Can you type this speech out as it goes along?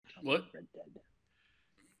What? Red Dead.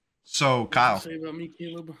 So, Kyle, What did you say about me,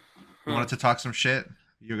 Caleb? you wanted to talk some shit?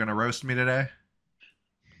 You're going to roast me today?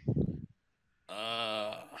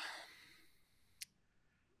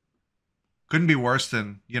 Couldn't be worse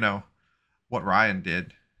than, what Ryan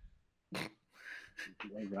did.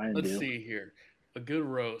 Let's see here. A good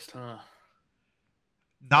roast, huh?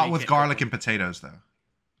 Not with garlic and potatoes, though.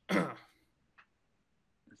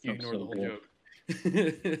 You ignored the whole joke.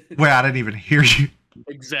 Wait, I didn't even hear you.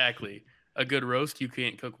 Exactly. A good roast, you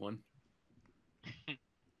can't cook one.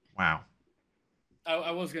 Wow.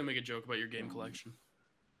 I was going to make a joke about your game collection.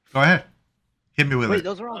 Go ahead. Hit me with it. Wait,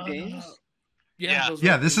 those are all games?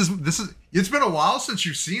 Yeah. This is. It's been a while since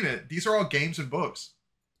you've seen it. These are all games and books.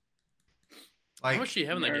 How much do you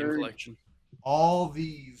have in that game collection? All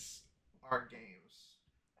these are games,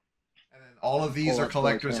 and then all of these are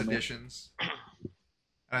collector's editions.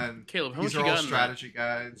 And Caleb, how these much are you all got in strategy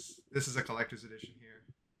guides. This is a collector's edition here.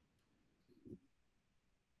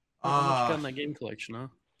 How much you got in that game collection, huh?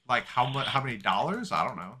 Like how much? How many dollars? I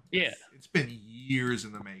don't know. Yeah, it's been years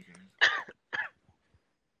in the making.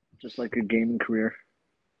 Just like a gaming career.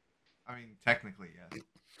 I mean, technically, yes.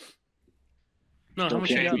 No, how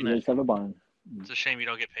much you got in that? Have a bond. It's a shame you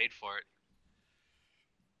don't get paid for it.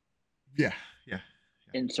 Yeah.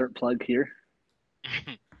 Insert plug here.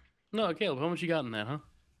 No, Caleb, how much you got in that, huh?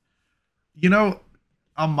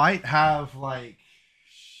 I might have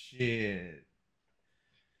shit.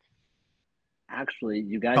 Actually,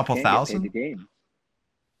 you guys Couple can thousand? get paid the game.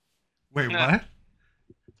 Wait, what?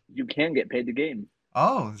 You can get paid the game.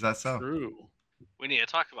 Oh, is that so? True. We need to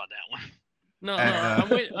talk about that one. No,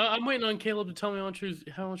 I'm waiting on Caleb to tell me how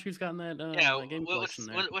much he's got in that, that game collection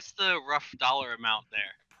there. What's the rough dollar amount there?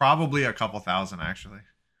 Probably a couple thousand, actually.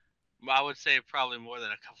 I would say probably more than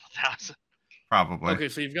a couple thousand. Probably. Okay,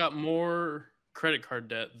 so you've got more credit card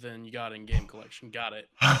debt than you got in game collection. Got it.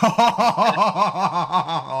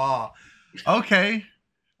 Okay.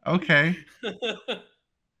 All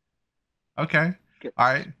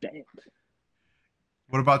right.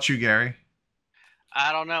 What about you, Gary?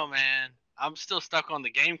 I don't know, man. I'm still stuck on the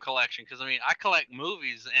game collection because I collect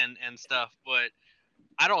movies and stuff, but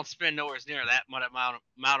I don't spend nowhere near that amount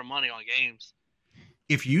of money on games.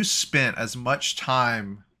 If you spent as much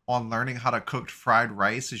time on learning how to cook fried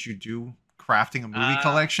rice as you do crafting a movie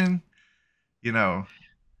collection, Yeah,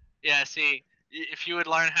 see, if you would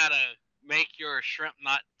learn how to make your shrimp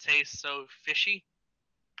not taste so fishy,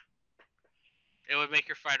 it would make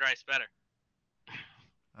your fried rice better.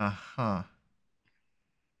 Uh-huh.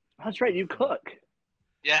 That's right, you cook.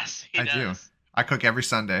 Yes, he does. Do. I cook every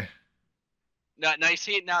Sunday. Now you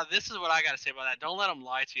see, this is what I got to say about that. Don't let him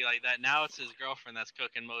lie to you like that. Now it's his girlfriend that's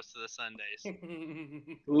cooking most of the Sundays.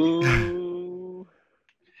 Ooh.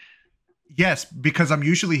 Yes, because I'm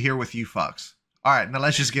usually here with you fucks. All right, now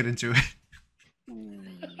let's just get into it.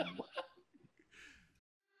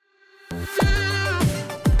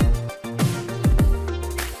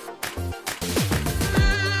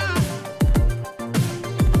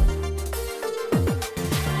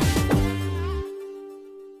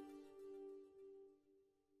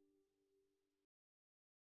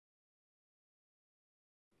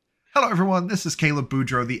 Hello, everyone. This is Caleb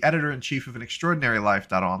Boudreau, the editor-in-chief of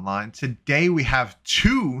AnExtraordinaryLife.online. Today, we have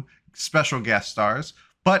two special guest stars,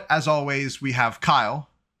 but as always, we have Kyle.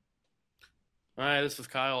 Hi, this is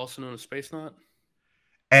Kyle, also known as Space Knot.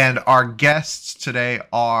 And our guests today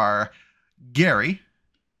are Gary.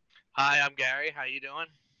 Hi, I'm Gary. How you doing?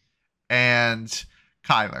 And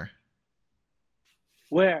Kyler.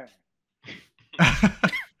 Where? Hey,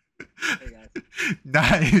 guys.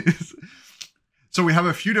 Nice. So we have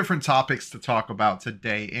a few different topics to talk about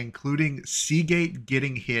today, including Seagate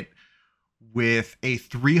getting hit with a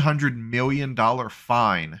 $300 million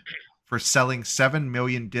fine for selling 7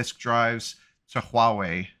 million disk drives to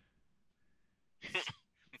Huawei.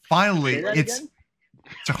 Finally, it's again?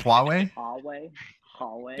 to Huawei? Huawei?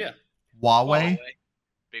 Yeah. Huawei?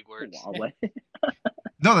 Big words. Huawei.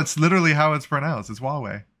 No, that's literally how it's pronounced. It's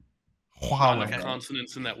Huawei. Not Huawei.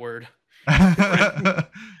 consonants in that word.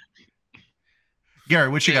 Gary,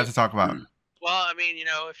 what you got to talk about? Well,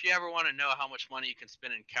 if you ever want to know how much money you can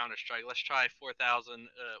spend in Counter-Strike, let's try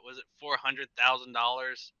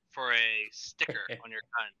 $4,000 for a sticker on your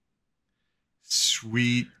gun.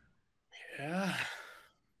 Sweet. Yeah.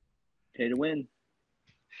 Pay to win.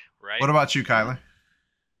 Right. What about you, Kyler?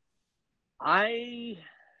 I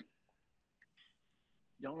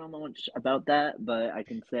don't know much about that, but I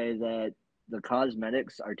can say that the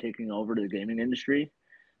cosmetics are taking over the gaming industry.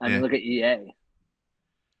 I mean, look at EA.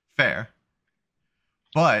 Fair.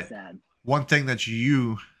 But Sad. one thing that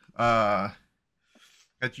you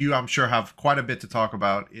that you, I'm sure, have quite a bit to talk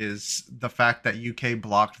about is the fact that UK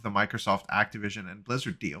blocked the Microsoft Activision and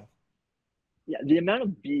Blizzard deal. Yeah, the amount of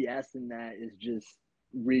BS in that is just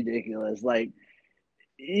ridiculous. Like,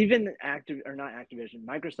 even not Activision,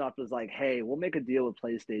 Microsoft was like, hey, we'll make a deal with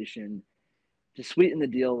PlayStation to sweeten the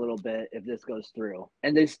deal a little bit if this goes through.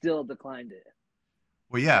 And they still declined it.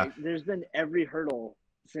 Well, yeah. Like, there's been every hurdle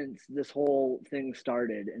since this whole thing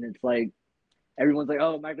started. And it's like, everyone's like,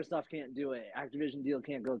 oh, Microsoft can't do it. Activision deal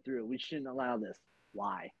can't go through. We shouldn't allow this.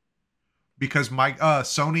 Why? Because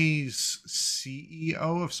Sony's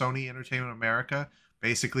CEO of Sony Entertainment America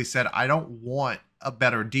basically said, I don't want a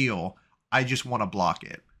better deal. I just want to block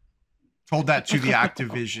it. Told that to the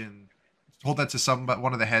Activision. Told that to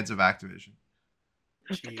one of the heads of Activision.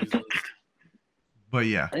 Jesus. But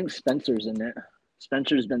yeah. I think Spencer's in it.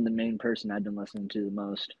 Spencer's been the main person I've been listening to the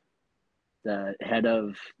most. The head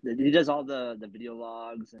of... He does all the video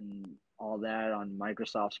logs and all that on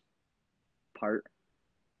Microsoft's part.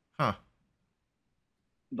 Huh.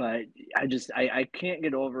 But I can't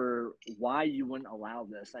get over why you wouldn't allow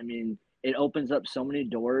this. I mean, it opens up so many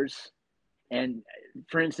doors. And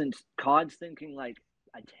for instance, COD's thinking like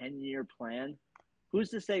a 10-year plan. Who's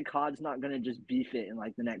to say COD's not going to just beef it in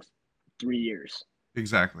like the next 3 years?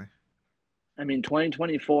 Exactly. I mean,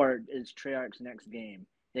 2024 is Treyarch's next game.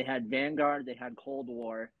 They had Vanguard, they had Cold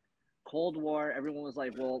War. Cold War, everyone was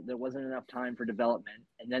like, well, there wasn't enough time for development.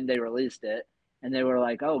 And then they released it. And they were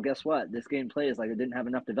like, oh, guess what? This game plays like it didn't have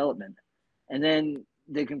enough development. And then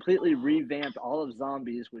they completely revamped all of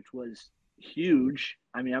Zombies, which was huge.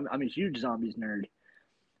 I mean, I'm a huge Zombies nerd.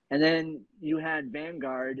 And then you had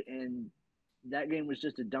Vanguard, and that game was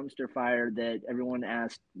just a dumpster fire that everyone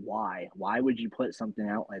asked, why? Why would you put something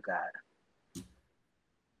out like that?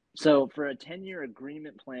 So for a 10-year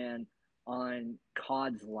agreement plan on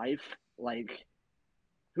COD's life, like,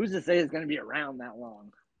 who's to say it's going to be around that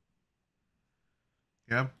long?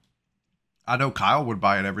 Yeah. I know Kyle would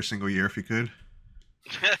buy it every single year if he could.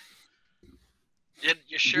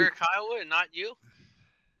 You sure Kyle would, not you?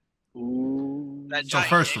 Ooh. So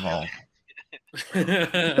first of all,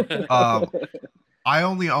 I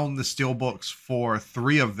only own the Steelbooks for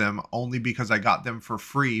 3 of them only because I got them for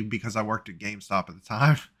free because I worked at GameStop at the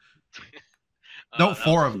time. No,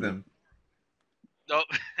 4 of them. Nope.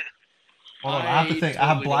 Hold on, I have to think.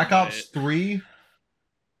 I have Black Ops 3,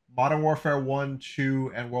 Modern Warfare 1,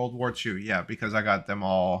 2, and World War 2. Yeah, because I got them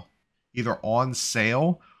all either on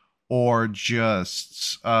sale or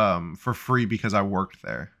just for free because I worked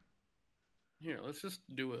there. Here, let's just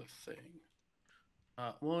do a thing.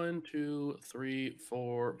 1, 2, 3,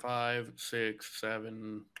 4, 5, 6,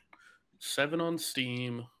 7. 7 on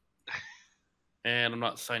Steam. And I'm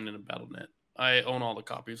not signed into Battle.net. I own all the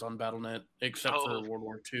copies on Battle.net except for World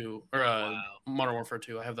War II or Modern Warfare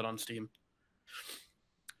 2. I have that on Steam.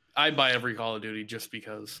 I buy every Call of Duty just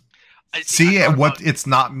because. It's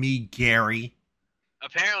not me, Gary.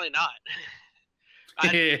 Apparently not.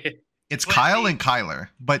 It's Kyle and Kyler.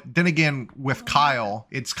 But then again, with Kyle,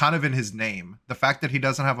 it's kind of in his name. The fact that he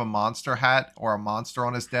doesn't have a monster hat or a monster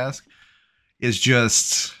on his desk is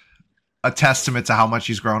just a testament to how much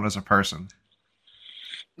he's grown as a person.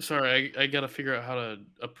 Sorry, I gotta figure out how to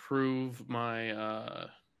approve my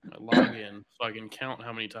login so I can count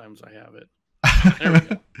how many times I have it. There we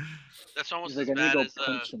go. That's almost as bad as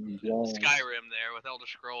Skyrim there with Elder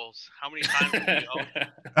Scrolls. How many times have you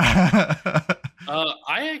owned?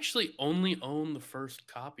 I actually only own the first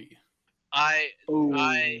copy. I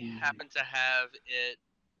happen to have it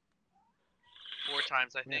 4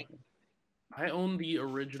 times, I think. I own the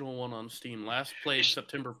original one on Steam. Last played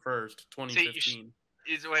September 1st, 2015.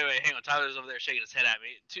 Wait, hang on. Tyler's over there shaking his head at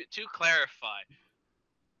me. To clarify,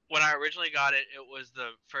 when I originally got it, it was the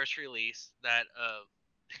first release that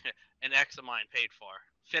an ex of mine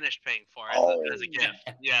finished paying for as a gift.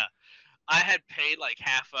 Yeah. I had paid like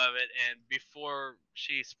half of it, and before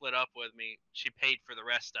she split up with me, she paid for the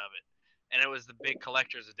rest of it. And it was the big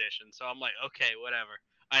collector's edition. So I'm like, okay, whatever.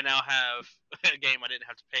 I now have a game I didn't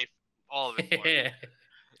have to pay all of it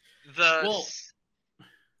for.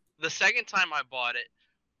 The second time I bought it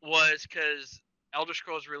was because Elder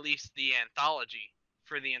Scrolls released the anthology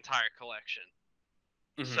for the entire collection.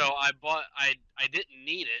 Mm-hmm. So I didn't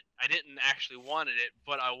need it. I didn't actually wanted it,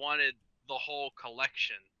 but I wanted the whole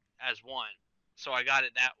collection as one. So I got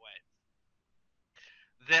it that way.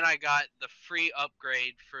 Then I got the free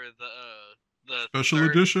upgrade for the special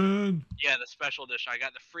edition. Yeah, the special edition. I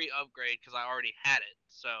got the free upgrade because I already had it.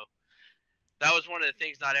 So that was one of the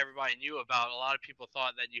things not everybody knew about. A lot of people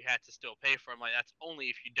thought that you had to still pay for them. Like, that's only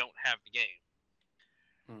if you don't have the game.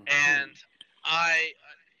 Mm-hmm. And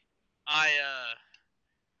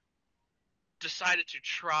decided to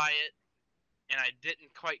try it, and I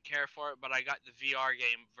didn't quite care for it, but I got the VR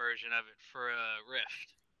game version of it for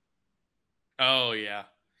Rift. Oh yeah.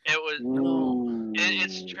 It was Ooh.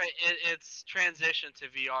 its transition to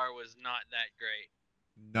VR was not that great.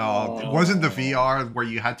 No, Oh. wasn't the VR where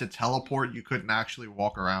you had to teleport? You couldn't actually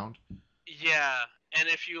walk around. Yeah, and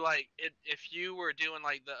if you if you were doing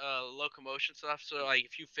like the locomotion stuff, so like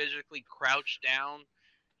if you physically crouched down,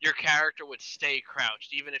 your character would stay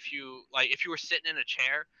crouched, even if you were sitting in a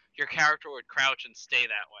chair, your character would crouch and stay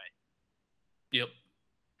that way. Yep.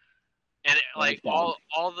 And it, Like all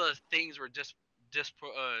the things were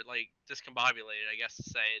discombobulated, I guess to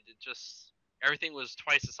say. It just everything was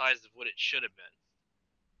twice the size of what it should have been.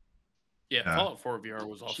 Yeah, Yeah. Fallout 4 VR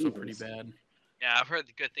was also Jesus. pretty bad. Yeah, I've heard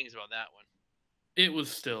the good things about that one. It was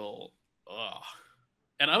still,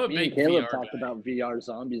 and I'm a Me big and Caleb VR talked guy. about VR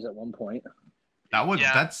zombies at one point.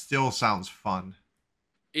 That still sounds fun.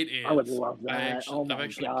 It is. I would love that. I've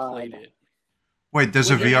actually played it. Wait, there's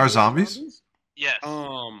a Was there VR zombies? Yes.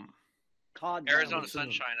 COD Arizona zombies.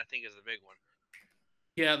 Sunshine, I think, is the big one.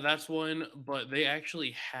 Yeah, that's one, but they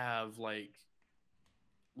actually have like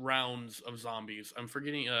rounds of zombies. I'm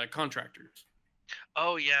forgetting Contractors.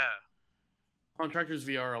 Oh yeah. Contractors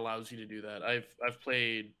VR allows you to do that. I've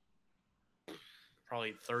played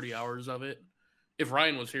probably 30 hours of it. If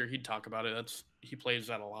Ryan was here, he'd talk about it. He plays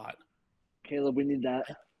that a lot. Caleb, we need that.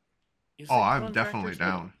 Is Oh, it I'm definitely Contractors?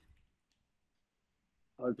 down.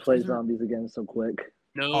 I would play Is there- zombies again so quick.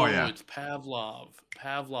 No, Oh, yeah. it's Pavlov.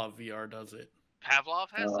 Pavlov VR does it. Pavlov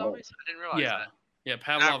has Oh. zombies? I didn't realize Yeah. that. Yeah,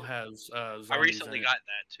 Pavlov has zombies. I recently in it. got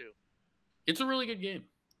that too. It's a really good game.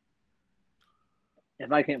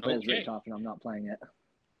 If I can't play as Okay. Richtofen, I'm not playing it.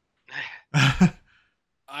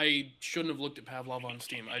 I shouldn't have looked at Pavlov on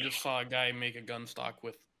Steam. I just saw a guy make a gun stock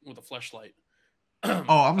with a fleshlight. Oh,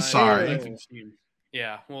 I'm sorry. looked at Steam.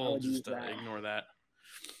 Yeah, we'll would use just that. ignore that.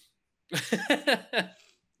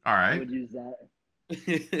 All I right. would use that.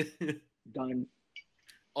 Done.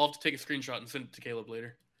 I'll have to take a screenshot and send it to Caleb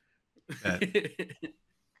later.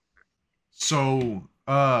 So,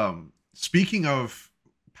 speaking of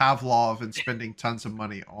Pavlov and spending tons of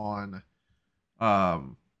money on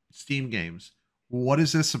Steam games, what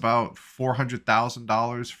is this about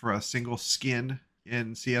 $400,000 for a single skin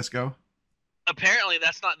in CS:GO? Apparently,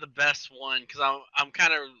 that's not the best one because I'm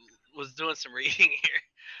kind of was doing some reading here.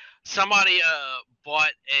 Somebody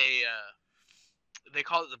bought a they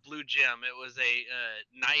call it the Blue Gem. It was a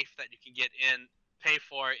knife that you can pay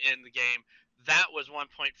for in the game. That was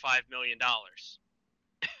 $1.5 million.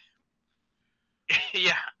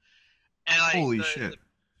 Yeah, and Holy shit!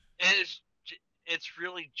 It's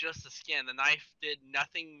really just a skin. The knife did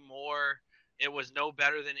nothing more. It was no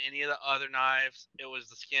better than any of the other knives. It was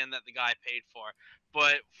the skin that the guy paid for.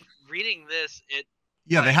 But reading this,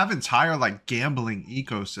 Yeah, they have entire like gambling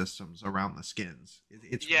ecosystems around the skins.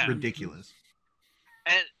 It's ridiculous.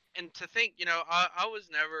 And to think, I was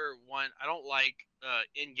never one. I don't like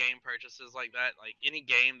in-game purchases like that. Like any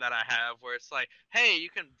game that I have where it's like, hey, you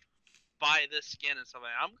can buy this skin and stuff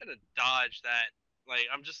like that. I'm gonna dodge that. Like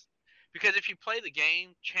because if you play the game,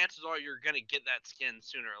 chances are you're gonna get that skin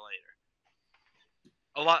sooner or later.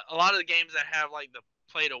 A lot of the games that have like the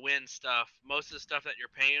play to win stuff, most of the stuff that you're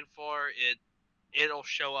paying for, it'll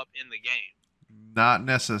show up in the game. Not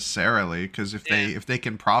necessarily, because if they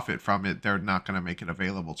can profit from it, they're not going to make it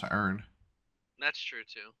available to earn. That's true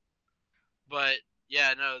too. But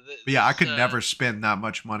yeah, no. I could never spend that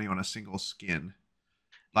much money on a single skin.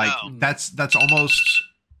 Like No. that's almost.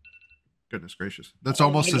 Goodness gracious, that's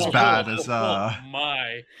almost as bad as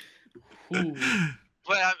my. Ooh.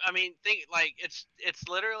 But I mean, think like it's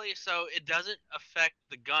literally so it doesn't affect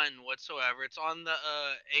the gun whatsoever. It's on the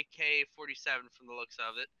AK-47 from the looks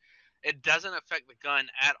of it. It doesn't affect the gun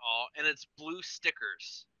at all, and it's blue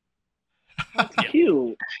stickers.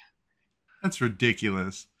 Cute. That's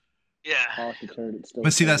ridiculous. Yeah.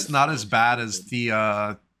 But see, that's not as bad as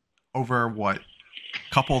the over what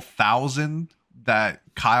couple thousand that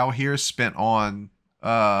Kyle here spent on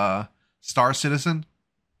Star Citizen.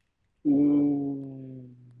 Ooh.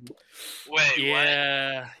 Wait,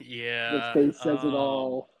 Yeah. The face says it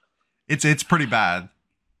all. It's pretty bad.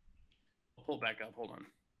 Pull back up. Hold on.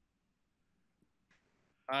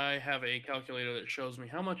 I have a calculator that shows me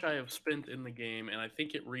how much I have spent in the game, and I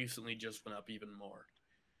think it recently just went up even more.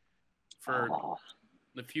 For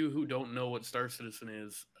the few who don't know what Star Citizen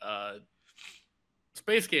is,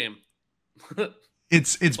 space game.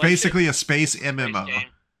 It's basically a space MMO.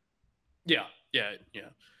 Yeah.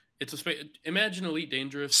 It's a space. Imagine Elite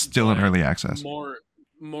Dangerous. Still in early access.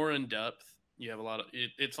 More in depth. You have a lot of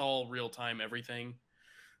it's all real time everything.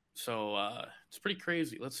 So it's pretty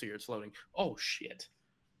crazy. Let's see here. It's loading. Oh shit.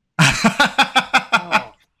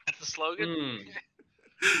 That That's the slogan.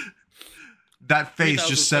 face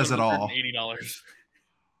just says it all. $3,780.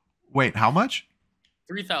 Wait, how much?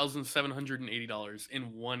 $3,780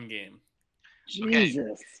 in one game.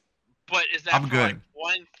 Jesus. But is that I'm for good. like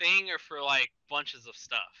one thing or for like bunches of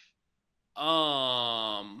stuff?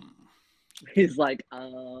 He's like, I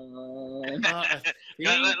Let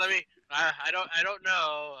me. I don't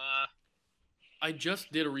know. I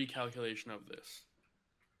just did a recalculation of this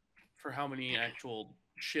for how many actual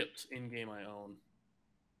chips in game I own.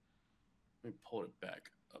 Let me pull it back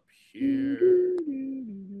up here.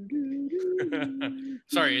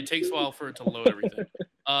 Sorry, it takes a while for it to load everything.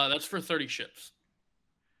 That's for 30 ships.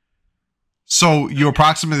 So you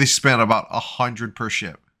approximately spent about 100 per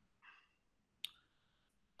ship.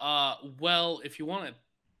 Well, if you want to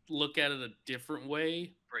look at it a different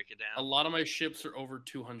way, Break it a down. lot of my ships are over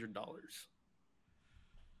 $200.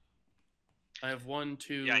 I have 1,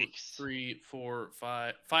 2, Yikes. 3, 4,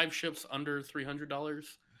 5 ships under $300.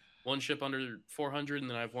 One ship under 400, and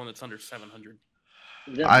then I have one that's under 700.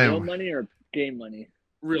 is that real money or game money?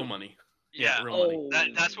 Real money. Yeah, real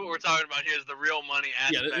money. that's what we're talking about here is the real money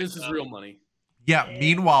aspect. Yeah, this is real money. Yeah, Yeah,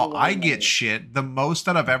 meanwhile, I money. get shit. The most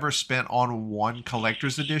that I've ever spent on one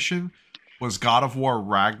collector's edition was God of War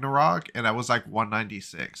Ragnarok, and that was like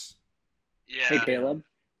 196. Yeah. Hey, Caleb.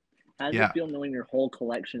 How does Yeah. it feel knowing your whole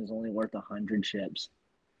collection is only worth 100 chips?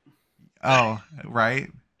 Oh, right.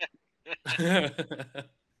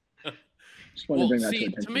 Just wanted to Well, bring that to see,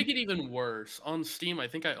 attention. to make it even worse, on Steam, I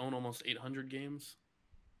think I own almost 800 games.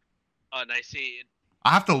 And I see. I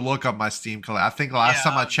have to look up my Steam collection. I think last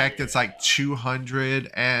time I Yeah. checked, it's like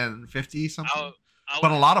 250 something. I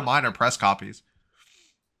But a was lot of close- mine are press copies.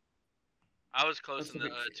 I was close That's in a the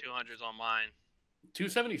big deal. 200s on mine.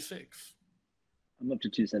 276. I'm up to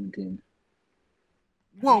 217.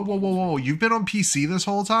 Whoa. You've been on PC this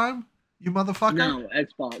whole time? You motherfucker? No,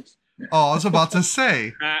 Xbox. Oh, I was about to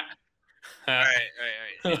say.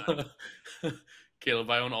 Right. Caleb,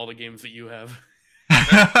 I own all the games that you have.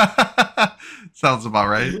 Sounds about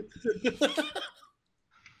right.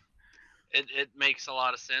 It makes a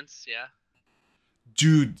lot of sense, yeah.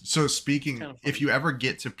 Dude, so speaking, Kinda funny. if you ever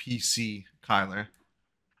get to PC, Kyler,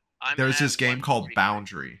 I'm there's at this game called 143.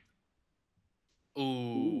 Boundary.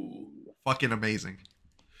 Ooh. Fucking amazing.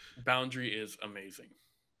 Boundary is amazing.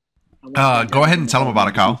 Go ahead and tell 'em about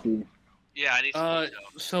it, Kyle. Yeah, I need some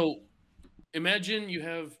details. So imagine you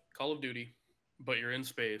have Call of Duty, but you're in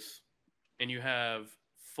space, and you have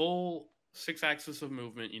full 6-axis of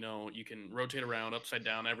movement. You know, you can rotate around, upside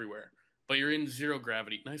down, everywhere, but you're in zero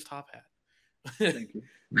gravity. Nice top hat. Thank you.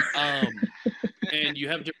 And you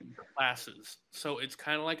have different classes, so it's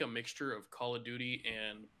kind of like a mixture of Call of Duty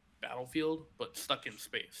and Battlefield, but stuck in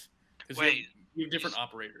space. Because Wait, you have different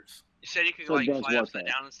operators. You said you could So like Advanced fly upside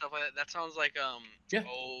Warfare. down and stuff like that. That sounds like Yeah.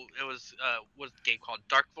 Oh, it was the game called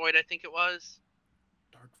Dark Void, I think it was.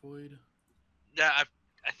 Dark Void. Yeah,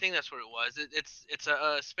 I think that's what it was. It's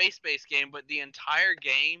a space-based game, but the entire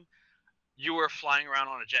game you were flying around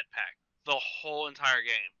on a jetpack. The whole entire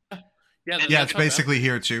game. Yeah, Yeah, Yeah, that's it's how basically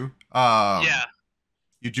here too. Yeah.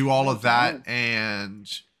 You do all of that, and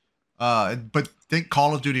but think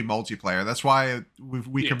Call of Duty multiplayer. That's why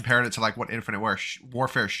we Yeah. compared it to like what Infinite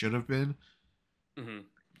Warfare should have been. Mhm.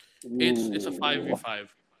 It's a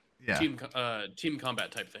 5v5 Yeah. team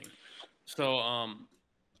combat type thing. So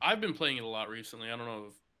I've been playing it a lot recently. I don't know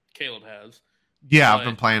if Caleb has. Yeah, I've But-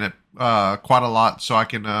 been playing it quite a lot, so I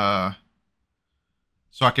can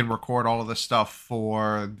record all of this stuff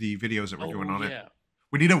for the videos that we're doing on it. yeah.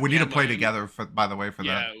 We need to Yeah, play but- together for that.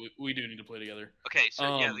 Yeah, we do need to play together. Okay,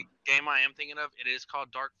 so yeah, Um, the game I am thinking of, it is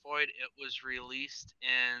called Dark Void. It was released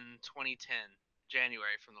in 2010,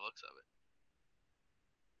 January, from the looks of it.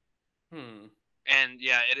 And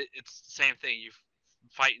yeah, it's the same thing. You're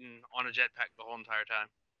fighting on a jetpack the whole entire time.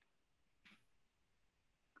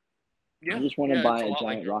 Yeah. I just want to yeah, buy it's a lot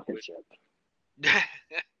like giant Dark rocket Void. ship.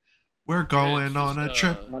 We're going it's on just, a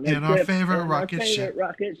trip On in a our trip favorite on our rocket favorite ship,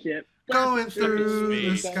 rocket ship. going through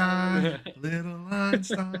the space. sky. Little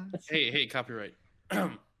Einstein. Hey, copyright.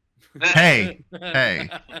 Hey.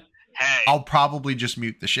 Hey, I'll probably just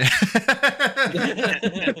mute the shit.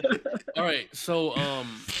 All right, so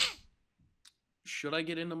should I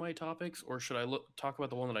get into my topics or should I talk about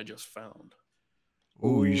the one that I just found?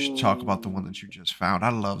 Ooh, you should talk about the one that you just found. I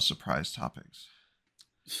love surprise topics.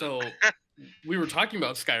 So we were talking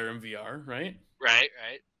about Skyrim VR, right? right.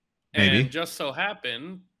 Maybe. And just so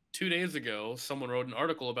happened 2 days ago, someone wrote an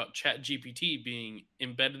article about ChatGPT being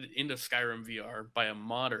embedded into Skyrim VR by a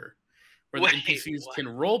modder, where the NPCs can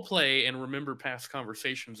role play and remember past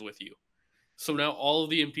conversations with you. So now all of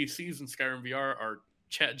the NPCs in Skyrim VR are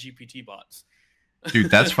Chat GPT bots.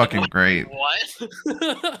 Dude, that's fucking great. What?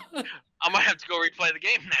 I might have to go replay the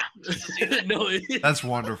game now just to see that. No, That's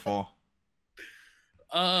wonderful.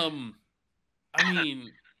 I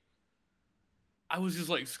mean, I was just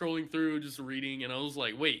like scrolling through, just reading, and I was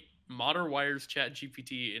like, wait, Modder wires Chat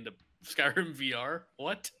GPT into Skyrim VR?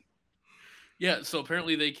 What? Yeah, so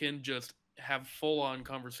apparently they can just have full-on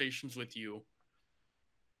conversations with you.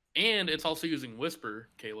 And it's also using Whisper,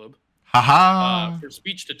 Caleb. Haha. For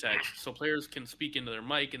speech to text, so players can speak into their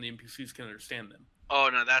mic and the NPCs can understand them. Oh,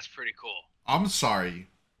 no, that's pretty cool. I'm sorry.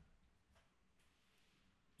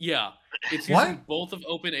 Yeah, it's using both of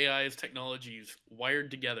OpenAI's technologies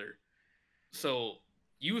wired together. So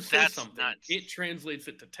you say something, nuts. It translates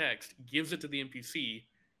it to text, gives it to the NPC,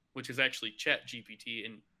 which is actually Chat GPT,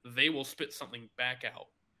 and they will spit something back out.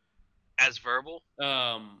 As verbal?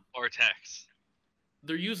 Or text?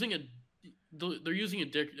 They're using a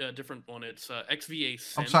different one. It's XVA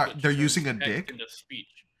Synth. I'm sorry, they're using a dick? Into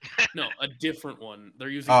speech. No, a different one. They're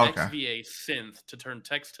using XVA Synth to turn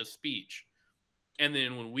text to speech. And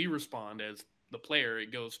then when we respond as the player,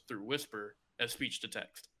 it goes through Whisper as speech to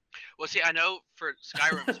text. Well, see, I know for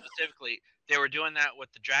Skyrim specifically, they were doing that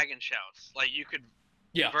with the dragon shouts. Like, you could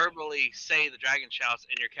verbally say the dragon shouts,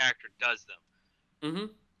 and your character does them. Mm-hmm.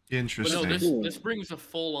 Interesting. But no, this brings a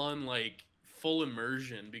full-on, full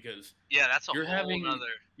immersion, because that's a you're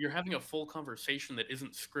having a full conversation that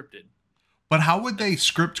isn't scripted. But how would they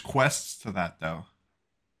script quests to that, though?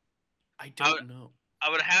 I don't know. I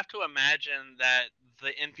would have to imagine that the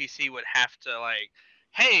NPC would have to,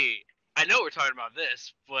 hey, I know we're talking about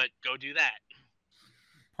this, but go do that.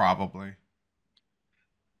 Probably.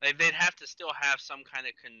 They'd have to still have some kind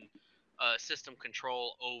of system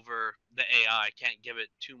control over the AI. Can't give it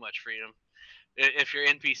too much freedom. If your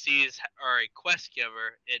NPCs are a quest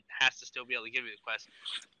giver, it has to still be able to give you the quest.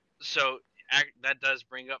 So that does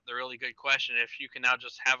bring up the really good question. If you can now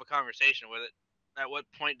just have a conversation with it, at what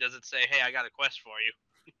point does it say, hey, I got a quest for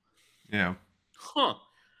you? Yeah. Huh.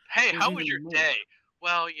 Hey, how was your day?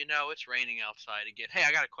 Well, it's raining outside again. Hey,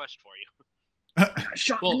 I got a quest for you.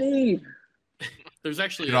 Shot me. There's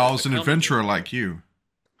actually I was an adventurer like you.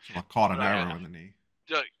 So I caught an arrow in the knee.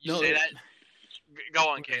 You say that? Go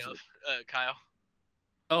on, Caleb. Kyle.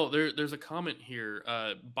 Oh, there's a comment here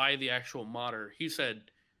by the actual modder. He said,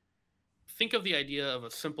 think of the idea of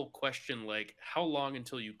a simple question like, how long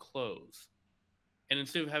until you close? And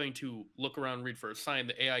instead of having to look around and read for a sign,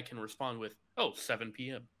 the AI can respond with, 7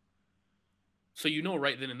 p.m. So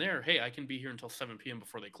right then and there, hey, I can be here until 7 p.m.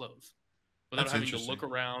 before they close. Without having to look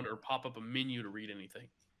around or pop up a menu to read anything.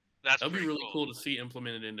 That would be really cool to see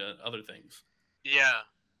implemented into other things. Yeah.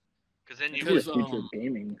 Because then you could future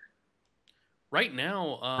gaming. Right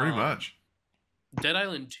now, pretty much. Dead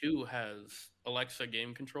Island 2 has Alexa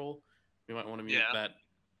game control. You might want to mute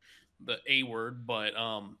the A word, but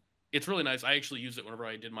it's really nice. I actually used it whenever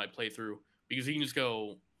I did my playthrough because you can just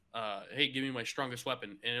go, hey, give me my strongest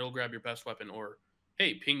weapon, and it'll grab your best weapon, or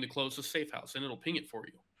hey, ping the closest safe house, and it'll ping it for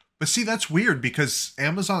you. But see, that's weird because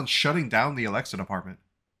Amazon's shutting down the Alexa department.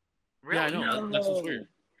 Really? Yeah, I know. That's what's weird.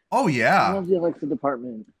 Oh, yeah. I love the Alexa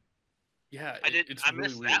department. Yeah, I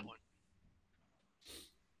missed really that one.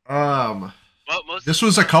 This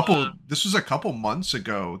was a couple months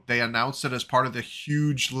ago. They announced it as part of the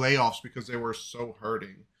huge layoffs because they were so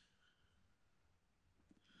hurting.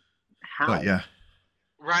 How? But yeah.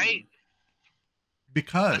 Right.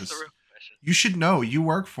 Because you should know you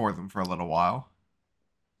worked for them for a little while.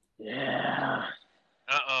 Yeah.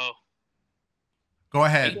 Uh-oh. Go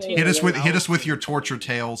ahead. Hit us with your torture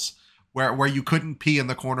tales where you couldn't pee in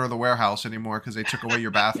the corner of the warehouse anymore because they took away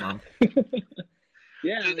your bathroom.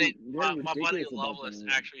 Yeah. Dude, my buddy Loveless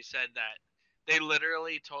actually said that they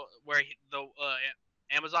literally told the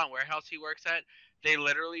Amazon warehouse he works at. They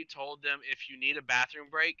literally told them if you need a bathroom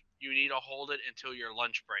break, you need to hold it until your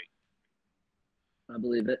lunch break. I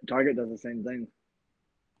believe it. Target does the same thing.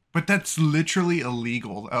 But that's literally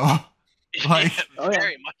illegal, though. Like,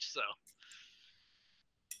 very much so.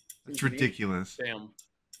 It's ridiculous. Damn.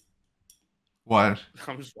 What?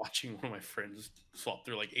 I'm just watching one of my friends swap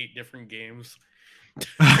through 8 different games.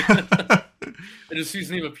 And just sees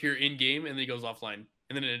his name appear in game, and then he goes offline,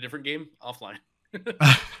 and then in a different game, offline.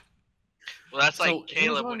 Well, that's like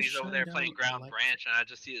Caleb when he's over there playing Ground Branch, and I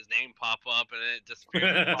just see his name pop up, and it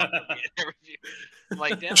disappears. I'm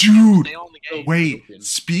like, damn, dude, stay on the game. Wait.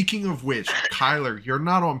 Speaking of which, Kyler, you're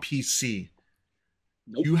not on PC.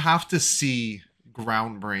 Nope. You have to see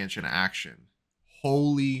Ground Branch in action.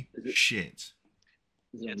 Holy shit!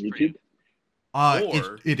 Is it on YouTube?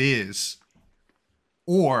 Or it is.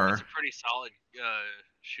 Or It's a pretty solid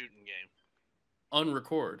shooting game.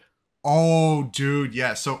 unrecord. Oh, dude,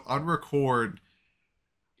 yeah. So unrecord.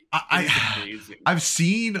 I've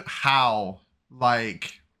seen how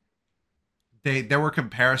like there were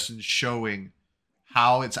comparisons showing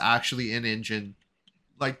how it's actually in engine.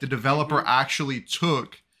 Like the developer actually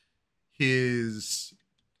took his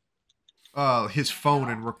phone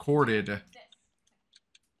and recorded.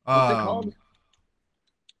 What's it called?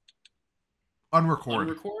 Unrecord.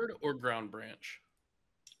 Unrecord or Ground Branch?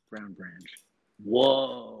 Ground Branch.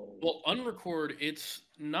 Whoa. Well, Unrecord, it's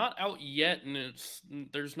not out yet, and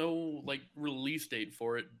there's no like release date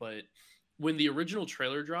for it. But when the original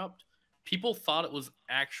trailer dropped, people thought it was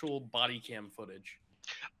actual body cam footage.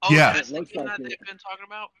 Oh, yeah, that's the game that they've been talking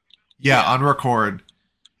about. Yeah, Unrecord.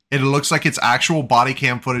 It looks like it's actual body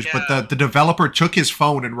cam footage, but the developer took his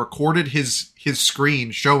phone and recorded his screen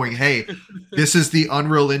showing, hey, this is the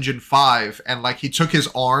Unreal Engine 5, and like he took his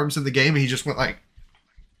arms in the game and he just went like.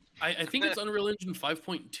 I think it's Unreal Engine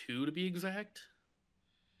 5.2 to be exact.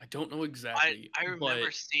 I don't know exactly. I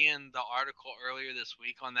remember seeing the article earlier this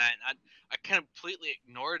week on that, and I completely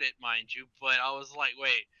ignored it, mind you, but I was like,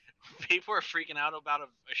 wait, people are freaking out about a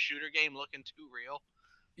shooter game looking too real?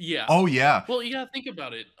 Yeah. Oh, yeah. Well, you gotta think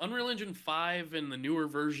about it. Unreal Engine 5 and the newer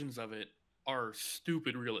versions of it are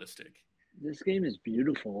stupid realistic. This game is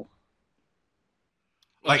beautiful.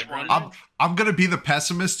 Like, I'm going to be the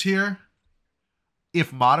pessimist here.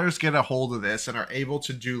 If modders get a hold of this and are able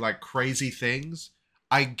to do like crazy things,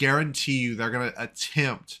 I guarantee you they're going to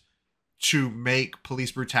attempt to make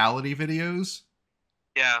police brutality videos.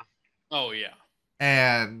 Yeah. Oh, yeah.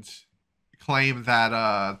 And claim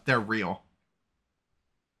that they're real.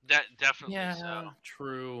 That definitely so.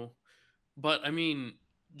 True. But I mean,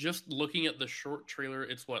 just looking at the short trailer,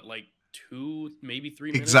 it's what, like 2, maybe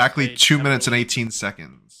 3 minutes? Exactly 2 minutes and 18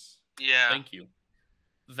 seconds. Yeah. Thank you.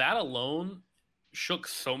 That alone shook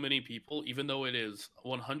so many people, even though it is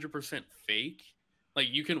 100% fake. Like,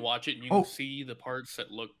 you can watch it and you can see the parts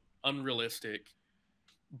that look unrealistic.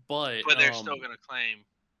 But they're still going to claim.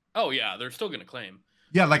 Oh, yeah, they're still going to claim.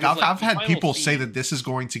 Yeah, like I've had people say that this is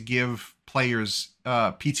going to give players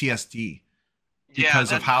PTSD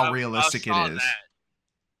because of how realistic it is.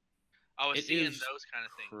 I was seeing those kind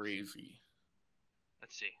of things. Crazy.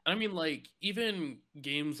 Let's see. I mean, like, even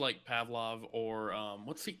games like Pavlov or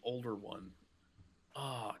what's the older one?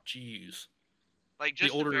 Oh, jeez. Like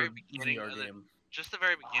just the very beginning of the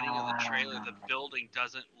trailer, the building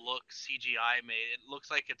doesn't look CGI made. It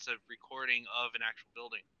looks like it's a recording of an actual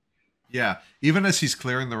building. Yeah, even as he's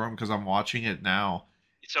clearing the room, because I'm watching it now.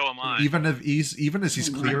 So am I. Even as he's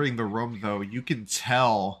clearing the room, though, you can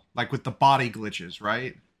tell, like with the body glitches,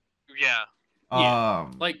 right? Yeah.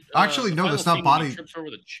 Like actually, no, that's not body. Trips over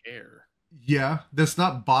the chair. Yeah, that's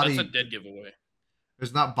not body. That's a dead giveaway.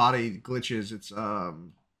 There's not body glitches. It's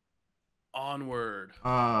Onward.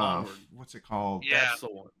 What's it called? Yeah, that's the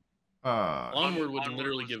one. Onward would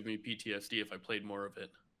literally give me PTSD if I played more of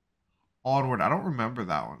it. Onward, I don't remember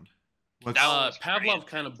that one. Pavlov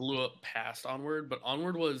kind of blew up past Onward, but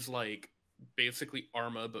Onward was like basically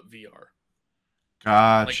Arma but VR.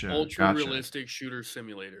 Gotcha. Like ultra realistic shooter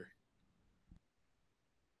simulator.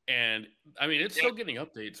 And I mean, it's still getting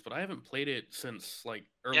updates, but I haven't played it since like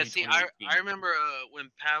early. Yeah, see, I remember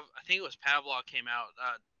when I think it was Pavlov came out.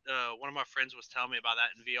 One of my friends was telling me about that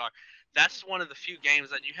in VR. That's one of the few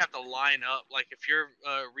games that you have to line up. Like if you're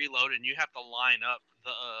reloading, you have to line up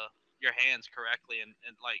the your hands correctly, and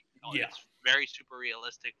it's very super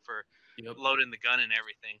realistic for loading the gun and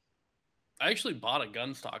everything. I actually bought a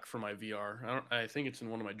gun stock for my VR. I think it's in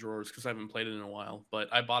one of my drawers because I haven't played it in a while.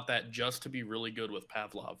 But I bought that just to be really good with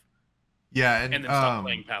Pavlov. Yeah, and then stop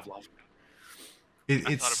playing Pavlov. I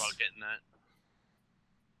thought about getting that.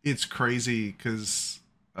 It's crazy because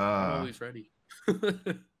I'm always ready.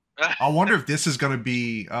 I wonder if this is going to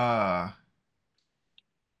be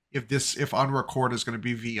if Unrecord is going to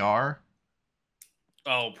be VR.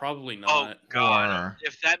 Oh, probably not. Oh god!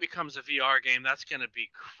 If that becomes a VR game, that's gonna be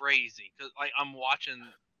crazy. Cause like I'm watching,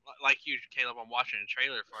 like you, Caleb, I'm watching a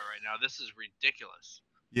trailer for it right now. This is ridiculous.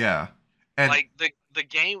 Yeah, and like the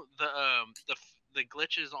game, the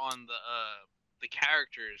glitches on the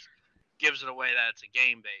characters gives it away that it's a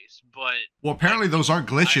game base. But well, apparently those aren't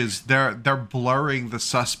glitches. They're blurring the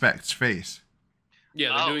suspect's face.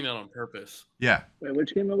 Yeah, they're doing that on purpose. Yeah. Wait,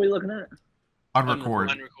 which game are we looking at? Unrecord.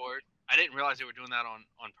 I didn't realize they were doing that on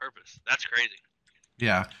purpose. That's crazy.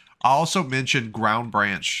 Yeah. I also mentioned Ground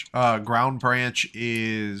Branch. Ground Branch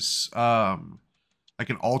is like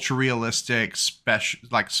an ultra realistic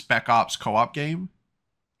Spec Ops co-op game.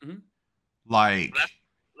 Mm-hmm. Like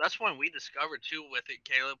that's one we discovered too with it,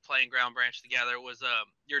 Caleb, playing Ground Branch together was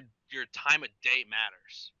your time of day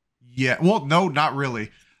matters. Yeah, well, no, not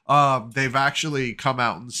really. They've actually come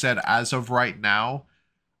out and said as of right now,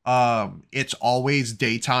 it's always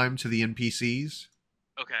daytime to the NPCs.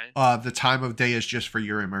 Okay. The time of day is just for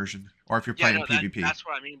your immersion, or if you're playing PvP. That's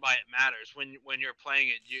what I mean by it matters. When you're playing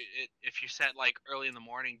it, if you set like early in the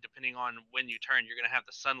morning, depending on when you turn, you're gonna have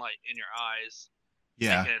the sunlight in your eyes,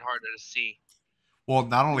 Yeah. making it harder to see. Well,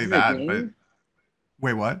 not only that, but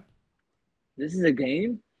wait, what? This is a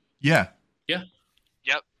game? Yeah. Yeah.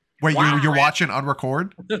 Yep. Wait, Wow, you're watching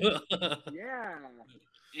unrecord? Yeah.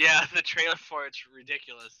 Yeah, the trailer for it's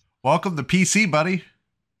ridiculous. Welcome to PC, buddy.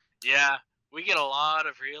 Yeah, we get a lot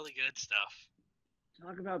of really good stuff.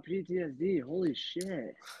 Talk about PTSD. Holy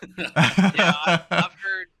shit. Yeah, I've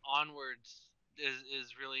heard Onwards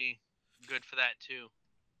is really good for that too.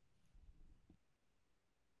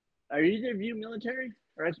 Are either of you military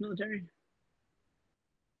or ex-military?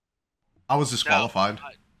 I was disqualified.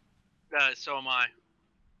 No, so am I.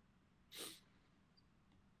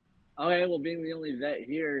 Okay, well, being the only vet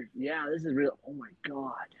here, yeah, this is real. Oh my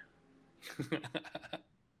god.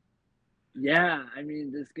 Yeah, I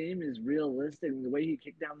mean, this game is realistic. The way he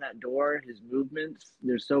kicked down that door, his movements,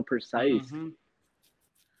 they're so precise. Mm-hmm.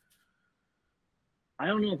 I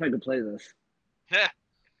don't know if I could play this.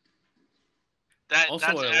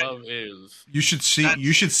 Also, what I love is you should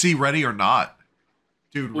see Ready or Not,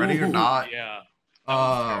 dude. Ready or Not, yeah.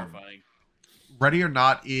 Terrifying. Ready or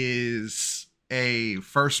Not is a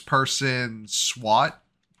first-person SWAT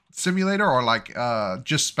simulator, or like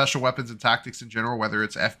just special weapons and tactics in general, whether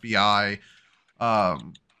it's FBI,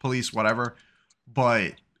 police, whatever.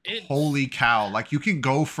 But holy cow, like you can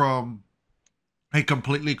go from a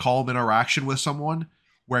completely calm interaction with someone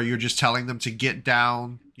where you're just telling them to get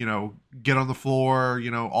down, get on the floor,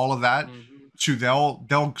 all of that, to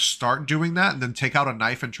they'll start doing that and then take out a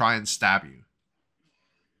knife and try and stab you.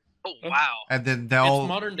 Oh wow! And then it's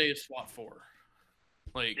modern day SWAT 4,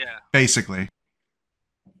 like basically.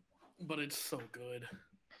 But it's so good.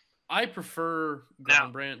 I prefer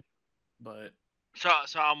Ground Branch, but so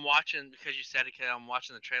I'm watching because you said it. I'm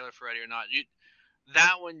watching the trailer for Ready or Not.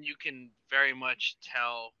 That one you can very much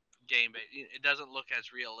tell game based. It doesn't look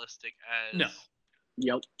as realistic as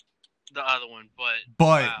the other one, but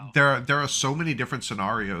wow. there are so many different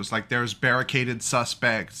scenarios. Like there's barricaded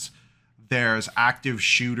suspects, there's active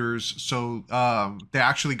shooters. So they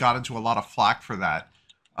actually got into a lot of flack for that.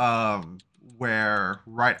 Where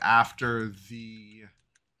right after the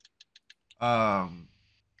 1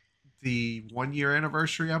 year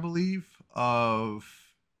anniversary, I believe, of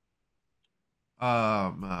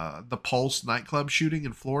the Pulse nightclub shooting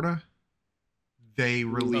in Florida, they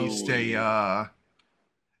released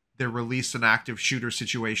an active shooter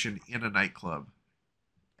situation in a nightclub,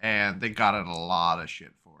 and they got in a lot of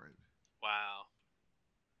shit for it. Wow.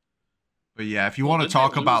 But yeah, if you want to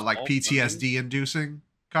talk about like PTSD inducing,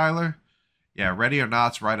 Kyler, yeah, Ready or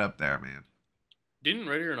Not's right up there, man. Didn't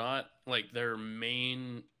Ready or Not, like their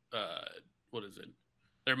main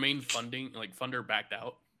their main funder backed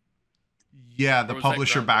out? Yeah, the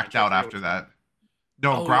publisher backed out after that.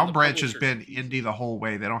 No, Ground Branch has been indie the whole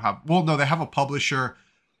way. They don't have... Well, no, they have a publisher,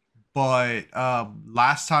 but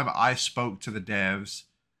last time I spoke to the devs,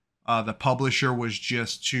 the publisher was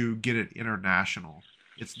just to get it international.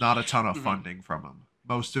 It's not a ton of funding from them.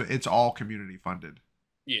 Most of it's all community funded.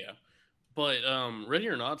 Yeah, but Ready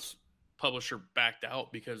or Not's publisher backed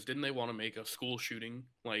out because didn't they want to make a school shooting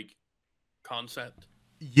like concept?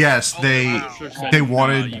 Yes, they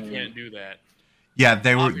wanted. You can't do that. Yeah,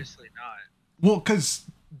 they were obviously not. Well, because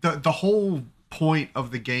the whole point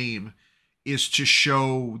of the game is to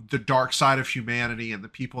show the dark side of humanity and the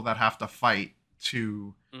people that have to fight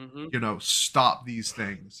to, stop these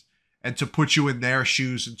things, and to put you in their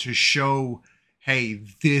shoes and to show, hey,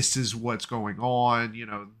 this is what's going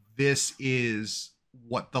on. This is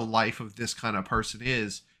what the life of this kind of person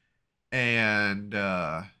is, and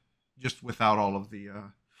just without all of the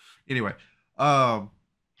anyway.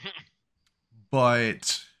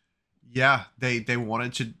 But yeah, they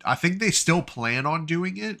wanted to. I think they still plan on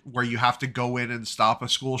doing it where you have to go in and stop a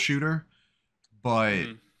school shooter.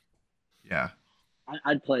 But yeah,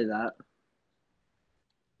 I'd play that.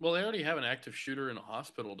 Well, they already have an active shooter in a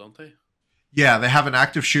hospital, don't they? Yeah, they have an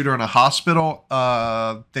active shooter in a hospital.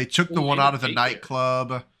 They took the one out of the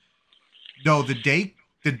nightclub. No, the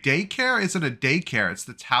daycare isn't a daycare. It's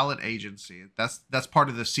the talent agency. That's part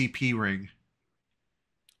of the CP ring.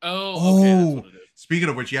 Oh, okay, that's what it is. Speaking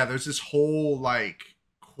of which, yeah, there's this whole like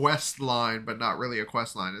quest line, but not really a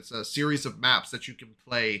quest line. It's a series of maps that you can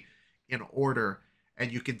play in order,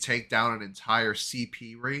 and you can take down an entire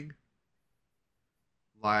CP ring.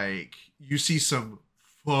 Like, you see some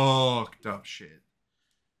fucked up shit.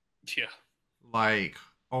 Yeah. Like,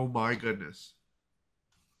 oh my goodness.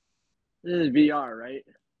 This is VR, right?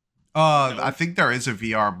 No. I think there is a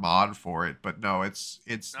VR mod for it, but no, it's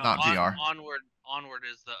No, not VR. Onward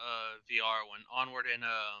is the VR one. Onward and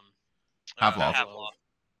Pavlov.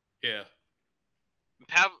 Yeah.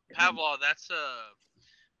 Pavlov. That's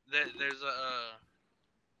there's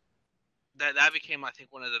that became, I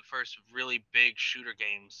think, one of the first really big shooter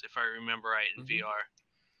games, if I remember right, in VR.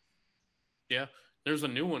 Yeah, there's a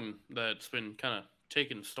new one that's been kind of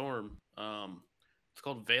taking storm. It's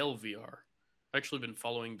called Veil VR. I've actually been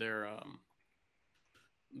following their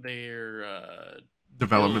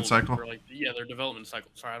Development cycle. Their development cycle.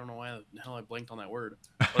 Sorry, I don't know why the hell I blanked on that word.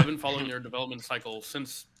 But I've been following their development cycle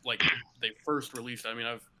since like they first released it. I mean,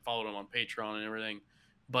 I've followed them on Patreon and everything,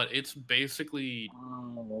 but it's basically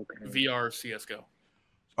VR CS:GO.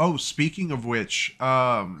 Oh, speaking of which,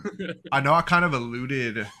 I know I kind of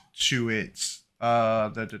alluded to it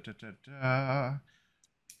not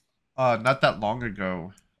that long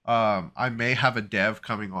ago. I may have a dev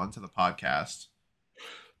coming on to the podcast.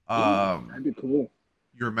 That'd be cool.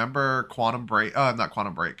 You remember Quantum Break? Not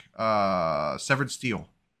Quantum Break. Severed Steel.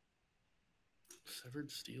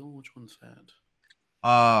 Severed Steel? Which one's that?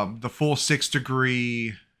 The full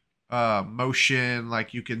 6-degree motion.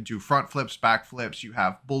 Like, you can do front flips, back flips. You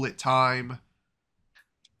have bullet time.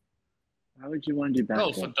 Why would you want to do back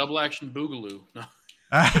flips? So double action boogaloo. No.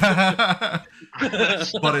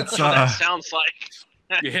 But it's that sounds like.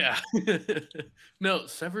 Yeah. No,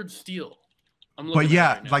 Severed Steel. But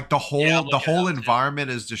yeah, right, like the whole environment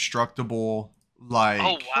is destructible. Like,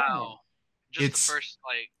 oh wow, it's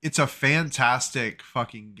a fantastic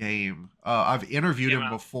fucking game. I've interviewed him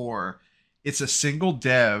before. It's a single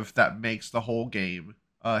dev that makes the whole game.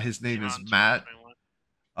 His name is Matt.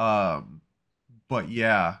 But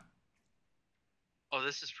yeah. Oh,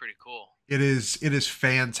 this is pretty cool. It is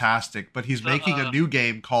fantastic. But he's making a new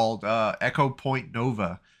game called Echo Point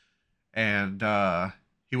Nova, and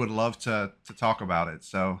he would love to talk about it.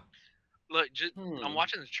 So, look, I'm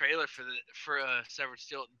watching the trailer for Severed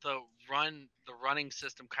Steel. The running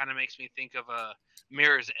system kind of makes me think of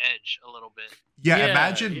Mirror's Edge a little bit. Yeah,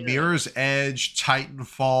 imagine Mirror's Edge,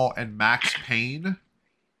 Titanfall, and Max Payne.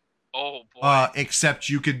 Oh boy! Except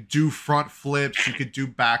you could do front flips, you could do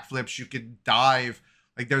back flips, you could dive.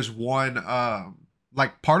 Like, there's one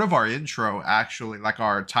like part of our intro, actually, like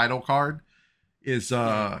our title card, is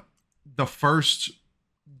the first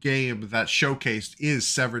game that showcased is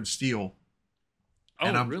Severed Steel. Oh,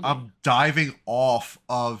 and really? I'm diving off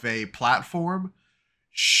of a platform,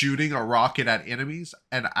 shooting a rocket at enemies,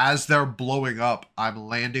 and as they're blowing up, I'm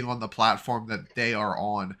landing on the platform that they are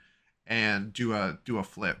on and do a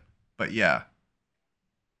flip. But yeah,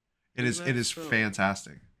 it is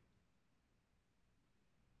fantastic.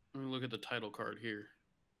 Let me look at the title card here.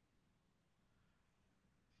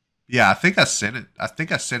 Yeah, I think I sent it. I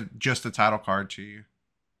think I sent just the title card to you.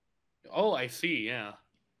 Oh, I see. Yeah.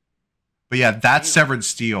 But yeah, that's Severed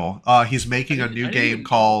Steel. He's making a new game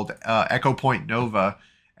called Echo Point Nova,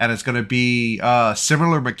 and it's going to be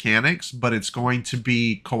similar mechanics, but it's going to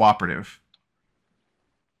be cooperative.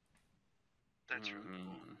 That's really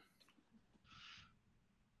cool.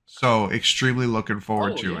 So, extremely looking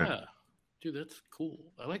forward to it. Dude, that's cool.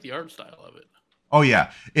 I like the art style of it. Oh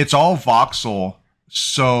yeah, it's all voxel.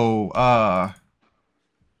 So,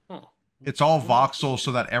 it's all voxel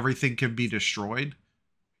so that everything can be destroyed.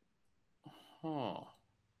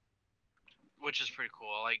 Which is pretty cool.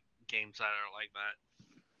 I like games that are like that.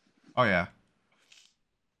 Oh yeah.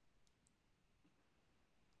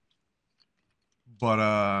 But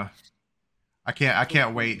I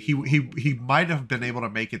can't wait. He might have been able to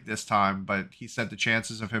make it this time, but he said the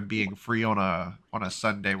chances of him being free on a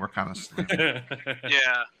Sunday were kind of slim.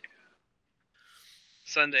 Yeah.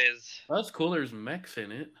 Sundays. That's cool. There's mechs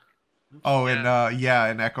in it. Oh, and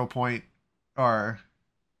and Echo Point, or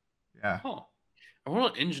yeah. Huh. I wonder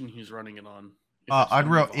what engine he's running it on.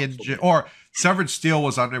 Unreal Engine, or Severed Steel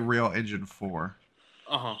was Unreal Engine 4.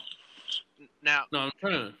 Now, no, I'm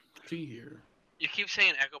trying to see here. You keep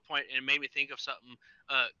saying Echo Point, and it made me think of something.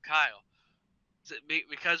 Kyle,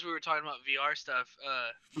 because we were talking about VR stuff,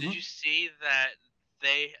 did you see that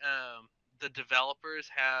they, the developers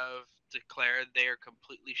have declared they are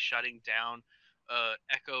completely shutting down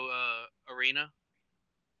Echo Arena?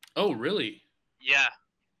 Oh, really? Yeah.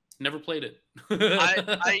 Never played it.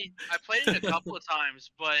 I played it a couple of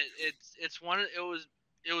times, but it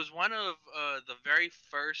was one of the very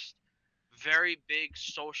first very big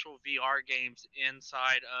social VR games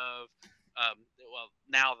inside of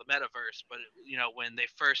now the metaverse, but when they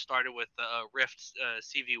first started with the Rift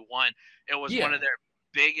CV1, it was one of their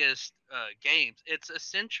biggest games. It's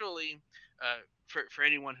essentially for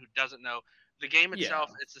anyone who doesn't know, the game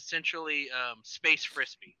itself, it's essentially space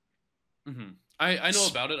frisbee. Mm-hmm. I know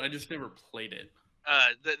about it. I just never played it.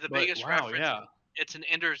 The biggest reference. It's an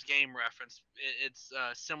Ender's Game reference. It's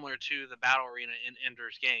similar to the battle arena in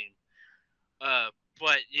Ender's Game.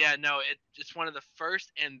 But yeah, no, it's one of the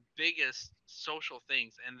first and biggest social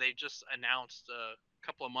things, and they just announced a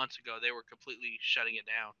couple of months ago they were completely shutting it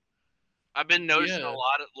down. I've been noticing a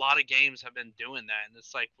lot of games have been doing that, and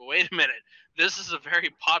it's like, well, wait a minute, this is a very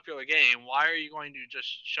popular game. Why are you going to just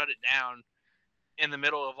shut it down in the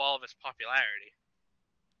middle of all of its popularity?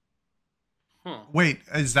 Huh. Wait,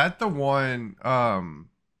 is that the one?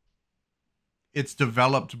 It's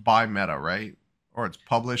developed by Meta, right? Or it's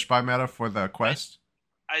published by Meta for the Quest?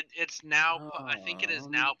 It's now. I think it is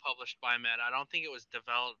now published by Meta. I don't think it was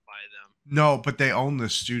developed by them. No, but they own the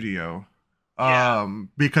studio.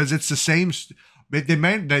 Because it's the same. They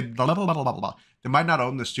might not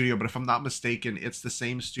own the studio, but if I'm not mistaken, it's the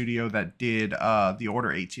same studio that did the Order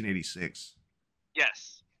 1886.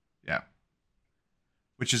 Yes. Yeah.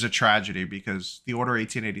 Which is a tragedy because the Order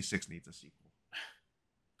 1886 needs a sequel.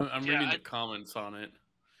 I'm reading the comments on it.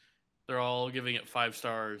 They're all giving it 5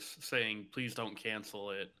 stars, saying, please don't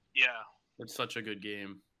cancel it. Yeah. It's such a good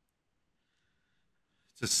game.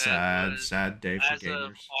 It's a sad day for as gamers.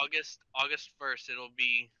 Of August 1st, it'll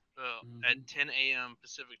be at 10 a.m.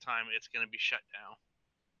 Pacific time. It's going to be shut down.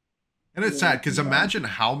 And it's sad because imagine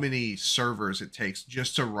how many servers it takes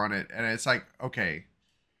just to run it. And it's like, okay,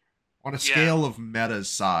 on a scale of Meta's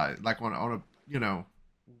size, like on a,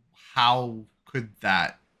 how could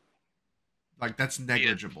that, like, that's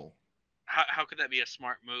negligible. How could that be a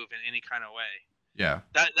smart move in any kind of way? Yeah.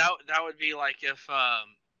 That would be like if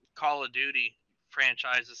Call of Duty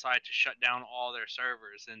franchise decide to shut down all their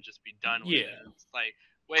servers and just be done with it. It's like,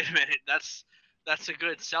 wait a minute, that's a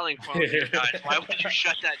good selling point for you guys. Why would you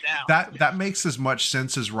shut that down? That makes as much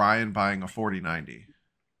sense as Ryan buying a 4090.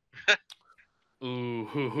 Ooh.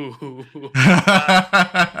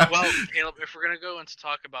 Well, Caleb, if we're gonna go into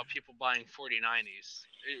talk about people buying 4090s,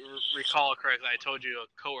 recall correctly, I told you a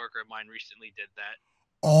coworker of mine recently did that.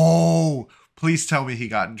 Oh, please tell me he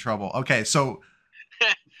got in trouble. Okay, so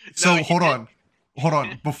hold on.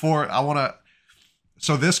 Before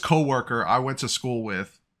so this coworker I went to school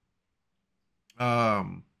with,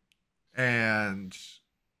 and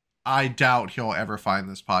I doubt he'll ever find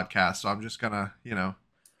this podcast. So I'm just gonna,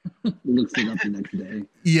 looks it up the next day.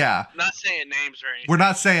 Yeah. Not saying names or anything. We're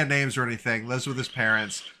not saying names or anything. Lives with his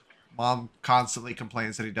parents. Mom constantly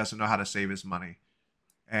complains that he doesn't know how to save his money.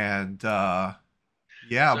 And bought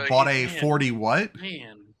a 40 what?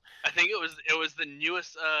 Man. I think it was the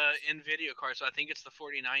newest NVIDIA card, so I think it's the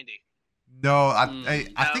 4090. No, I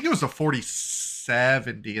think it was the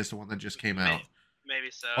 4070 is the one that just came out. Maybe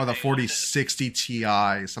so. Or the 4060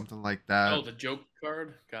 Ti, something like that. Oh, the joke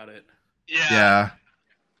card? Got it. Yeah.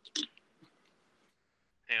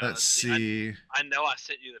 Let's see. I know I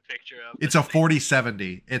sent you the picture of it's a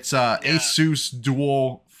 4070. It's a Asus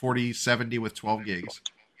dual 4070 with 12 gigs.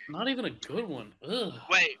 Not even a good one. Ugh.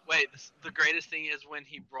 Wait. The greatest thing is when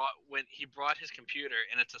he brought his computer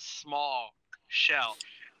and it's a small shell.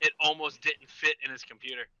 It almost didn't fit in his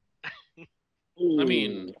computer. I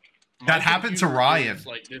mean, that happened to Ryan.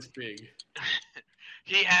 Like this big.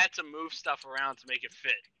 He had to move stuff around to make it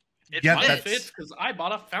fit. It fits because I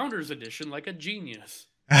bought a Founders Edition like a genius.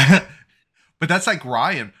 But that's like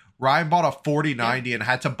Ryan. Ryan bought a 4090 and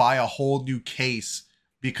had to buy a whole new case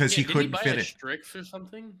because he couldn't fit it. Strix or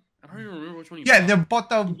something? I don't even remember which one. And then bought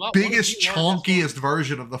the biggest, chunkiest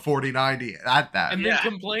version of the 4090 at that. And then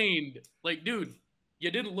complained, like, dude,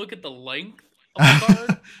 you didn't look at the length of the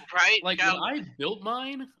card, right? Like when I built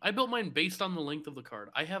mine based on the length of the card.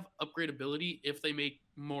 I have upgradability if they make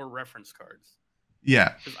more reference cards.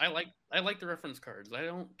 Yeah, because I like the reference cards. I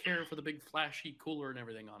don't care for the big flashy cooler and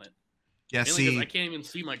everything on it. Yeah, mainly I can't even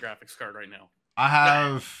see my graphics card right now. I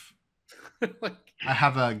have I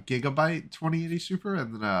have a Gigabyte 2080 Super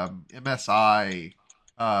and then a MSI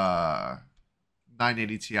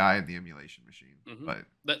 980 Ti in the emulation machine. Mm-hmm. But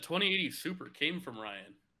that 2080 Super came from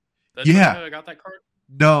Ryan. How I got that card.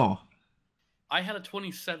 No, I had a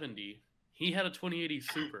 2070. He had a 2080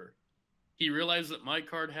 Super. He realized that my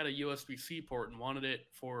card had a USB-C port and wanted it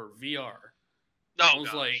for VR. I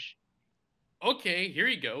was like, okay, here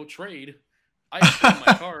you go, trade. I upgrade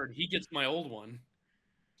my card. He gets my old one.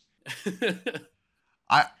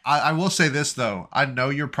 I will say this, though. I know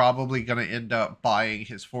you're probably going to end up buying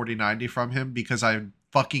his 4090 from him because I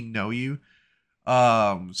fucking know you.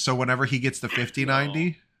 So whenever he gets the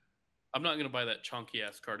 5090, I'm not gonna buy that chunky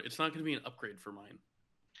ass card. It's not gonna be an upgrade for mine.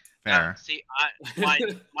 fair. See,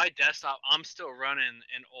 my desktop, I'm still running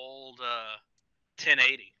an old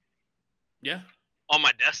 1080 Yeah. on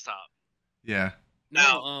my desktop. Yeah.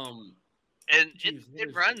 No. And Jeez,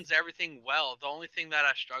 it runs everything well. The only thing that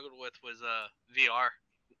I struggled with was VR.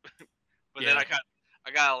 But then I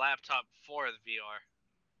got a laptop for the VR.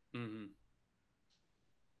 Mm-hmm.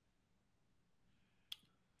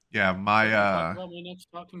 Yeah, my talk about my next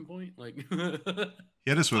talking point. Like,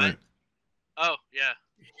 hit us with it. Oh yeah.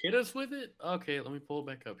 Hit us with it. Okay, let me pull it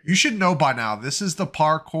back up. Here. You should know by now. This is the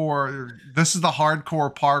parkour. This is the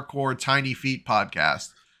hardcore parkour tiny feet podcast.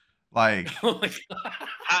 Like, oh my God.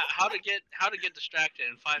 how to get distracted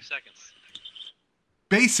in 5 seconds.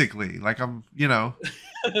 Basically, like I'm,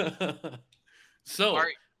 So,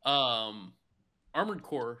 Armored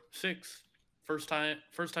Core 6, first time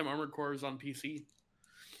Armored Core is on PC.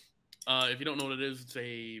 If you don't know what it is, it's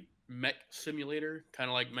a mech simulator, kind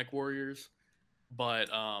of like Mech Warriors, but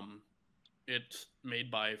it's made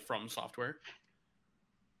by From Software.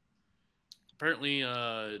 Apparently,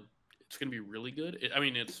 it's going to be really good.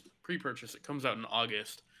 It's pre-purchase. It comes out in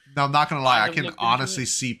August. now I'm not gonna lie. I can honestly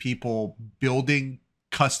see people building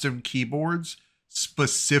custom keyboards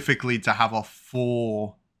specifically to have a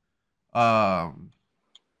full,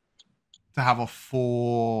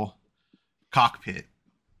 cockpit.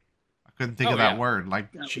 I couldn't think of that word.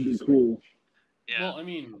 Like, that would be cool. Yeah. Well,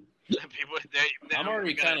 people, I'm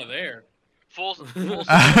already kind of there. Full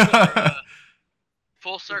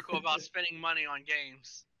circle about spending money on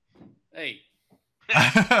games. Hey,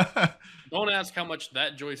 don't ask how much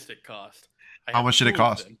that joystick cost. How much did it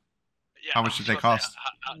cost? Yeah, How much did they cost?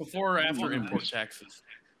 Before or after import taxes?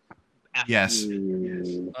 Yes.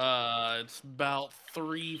 It's about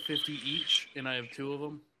 $350 each, and I have 2 of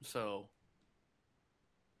them. So,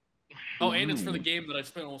 and it's for the game that I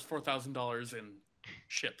spent almost $4,000 in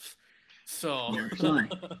ships. So,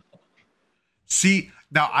 see,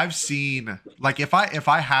 now I've seen, like, if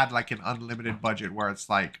I had like an unlimited budget where it's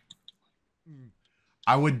like,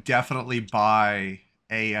 I would definitely buy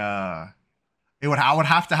I would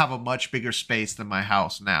have to have a much bigger space than my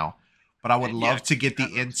house now, but I would love to get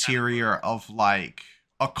the interior of like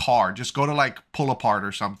a car. Just go to like Pull Apart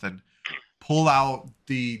or something, pull out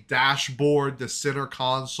the dashboard, the center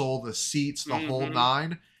console, the seats, the whole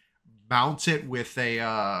nine, mount it with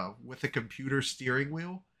a computer steering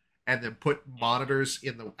wheel, and then put monitors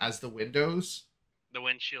as the windows, the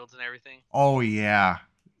windshields and everything. Oh yeah,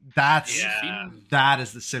 that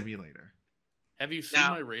is the simulator. Have you seen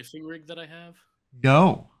my racing rig that I have?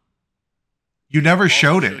 No. You never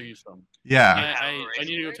showed it. Show you some. Yeah. I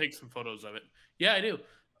need to go take some photos of it. Yeah, I do.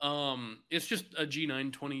 It's just a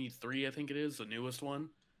G923, I think it is, the newest one,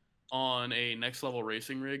 on a next level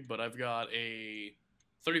racing rig, but I've got a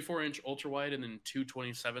 34-inch ultra wide and then 2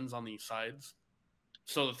 27s on the sides.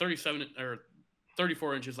 So the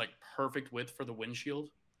 34 inch is like perfect width for the windshield.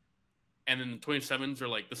 And then the 27s are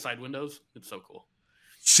like the side windows. It's so cool.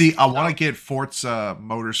 See, I want to get Forza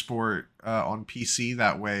Motorsport on PC.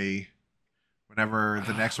 That way, whenever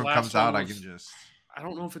the next one comes out, I can just... I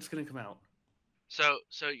don't know if it's going to come out. So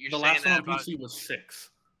you're the saying last that one on PC was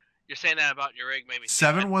 6. You're saying that about your rig, maybe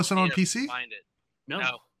 7 wasn't on PC? Find it.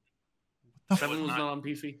 No. 7 was not on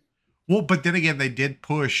PC. Well, but then again, they did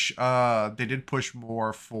push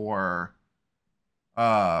more for...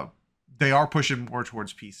 they are pushing more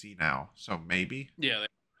towards PC now, so maybe. Yeah,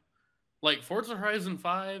 like Forza Horizon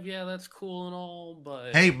 5, yeah, that's cool and all,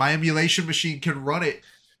 but... Hey, my emulation machine can run it.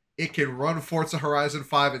 It can run Forza Horizon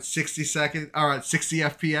 5 at 60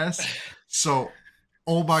 FPS. So,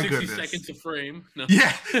 oh my 60 goodness. 60 seconds a frame. No.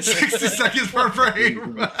 Yeah, 60 seconds per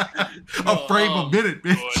frame. A frame a minute,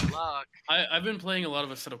 bitch. I've been playing a lot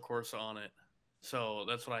of Assetto Corsa on it, so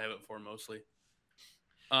that's what I have it for mostly.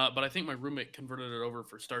 But I think my roommate converted it over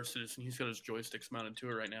for Star Citizen. He's got his joysticks mounted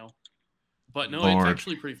to it right now. But no, It's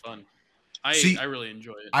actually pretty fun. I really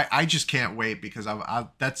enjoy it. I just can't wait because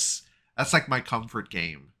that's like my comfort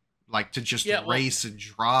game, like to just race and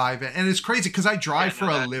drive, and it's crazy because I drive for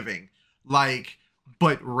a living, like,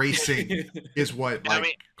 but racing is what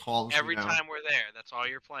calls every me now. time we're there. That's all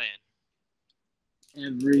you're playing.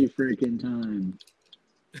 Every freaking time.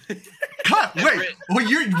 God, wait.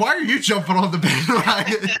 Why are you jumping on the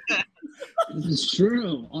bandwagon? This is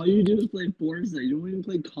true. All you do is play Forza. You don't even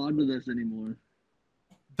play COD with us anymore.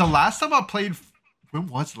 The last time I played... When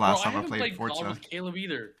was the last time I played Forza? I haven't played COD with Caleb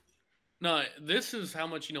either. No, this is how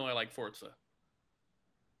much you know I like Forza.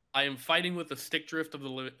 I am fighting with the stick drift of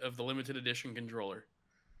the limited edition controller.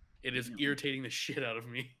 It is irritating the shit out of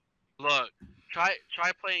me. Look, try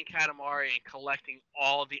playing Katamari and collecting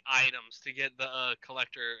all the items to get the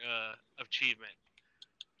collector achievement.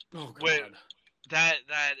 Oh god. Wait, that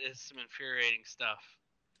is some infuriating stuff.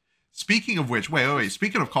 Speaking of which, wait.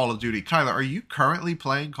 Speaking of Call of Duty, Kyler, are you currently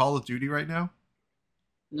playing Call of Duty right now?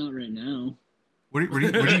 Not right now. What are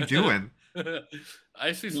you doing?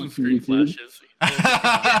 I see some Watching screen YouTube. flashes.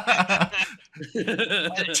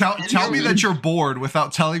 Tell me that you're bored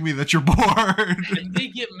without telling me that you're bored. And they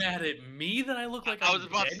get mad at me that I look like I I'm was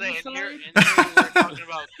about to say, dead and here inside? we were talking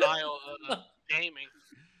about Kyle gaming.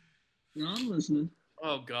 No, I'm listening.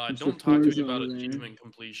 Oh god, Mr. don't talk to me Forza about over there. achievement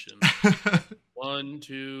completion. 1,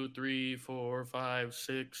 2, 3, 4, 5,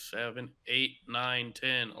 6, 7, 8, 9,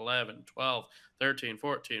 10, 11, 12, 13,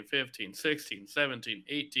 14, 15, 16, 17,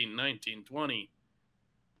 18, 19, 20.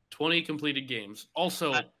 20 completed games.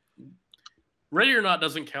 Also, Ready or Not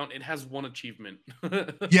doesn't count. It has one achievement.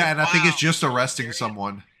 Yeah, and I think it's Wow. just arresting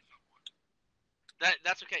someone.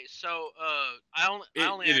 That's okay. So I only It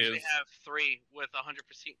actually is. have 3 with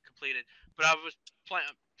 100% completed. But I was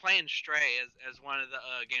playing Stray as one of the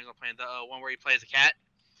games I'm playing. The one where he plays a cat.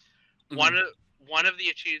 Mhm. One of the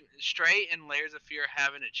achievements, Stray and Layers of Fear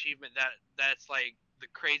have an achievement that's like the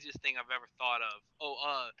craziest thing I've ever thought of.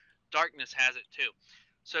 Darkness has it too.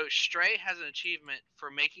 So Stray has an achievement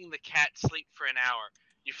for making the cat sleep for an hour.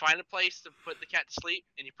 You find a place to put the cat to sleep,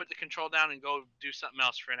 and you put the control down and go do something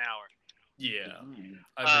else for an hour. Yeah, Oh.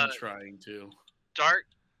 I've been trying to.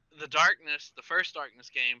 The first Darkness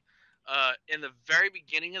game, in the very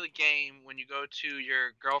beginning of the game, when you go to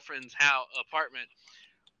your girlfriend's apartment,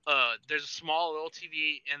 there's a small little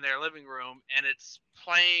TV in their living room, and it's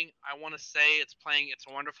playing. I want to say it's playing "It's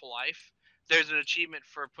a Wonderful Life." There's an achievement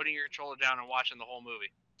for putting your controller down and watching the whole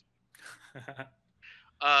movie.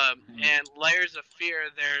 And Layers of Fear,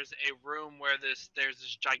 there's a room where there's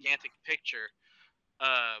this gigantic picture.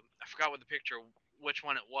 I forgot which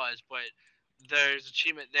one it was, but there's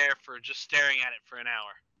achievement there for just staring at it for an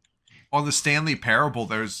hour. On the Stanley Parable,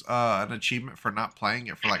 there's an achievement for not playing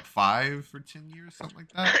it for like 5 or 10 years, something like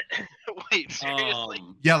that. Wait, seriously?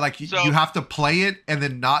 Yeah, like So- you have to play it and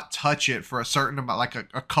then not touch it for a certain amount, like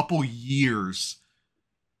a couple years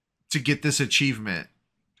to get this achievement.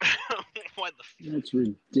 What the? That's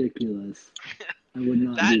ridiculous. I would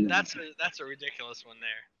not do that. That's a ridiculous one there.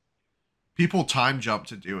 People time jump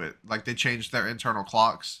to do it. Like they change their internal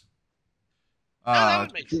clocks That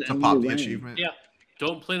would make sense. to pop the Way. achievement. Yeah.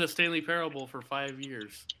 Don't play the Stanley Parable for 5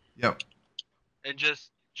 years. Yep. And just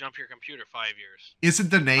jump your computer 5 years. Isn't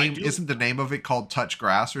do. the name of it called Touch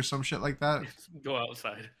Grass or some shit like that? Go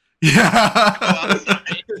outside. Yeah.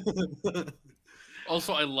 Outside.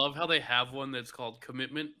 Also, I love how they have one that's called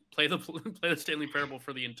Commitment. Play the Stanley Parable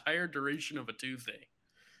for the entire duration of a Tuesday.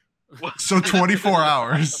 So 24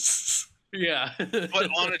 hours. Yeah. But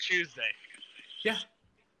on a Tuesday. Yeah.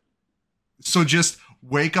 So just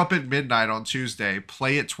wake up at midnight on Tuesday,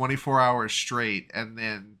 play it 24 hours straight, and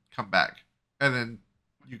then come back. And then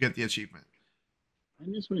you get the achievement. I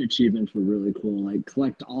just want achievements were really cool. Like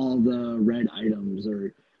collect all the red items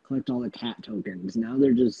or collect all the cat tokens. Now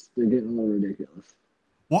they're getting a little ridiculous.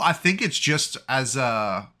 Well, I think it's just as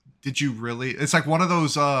did you really? It's like one of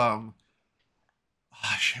those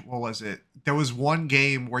shit, what was it? There was one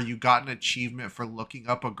game where you got an achievement for looking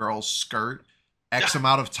up a girl's skirt X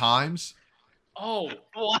amount of times. Oh.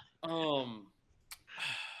 What?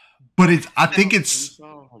 But I think it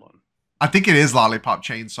is Lollipop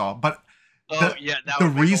Chainsaw. But Oh, yeah, that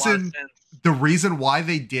would make a lot of sense. the reason why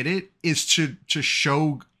they did it is to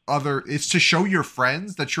show your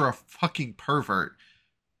friends that you're a fucking pervert.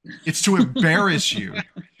 It's to embarrass you.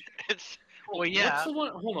 Well, yeah. What's the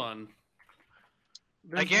one? Hold on.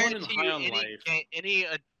 I There's one in guarantee High you, on Life. any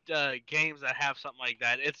games that have something like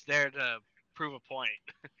that, it's there to prove a point.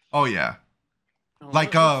 Oh yeah. Oh,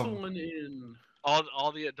 Like, what's the one in...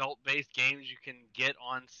 All the adult-based games you can get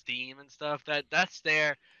on Steam and stuff, that's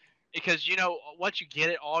there because, you know, once you get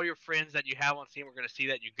it, all your friends that you have on Steam are going to see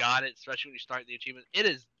that you got it, especially when you start the achievement. It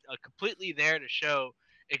is completely there to show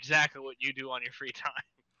exactly what you do on your free time.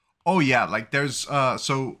 Oh yeah, like there's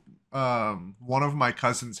one of my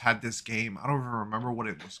cousins had this game. I don't even remember what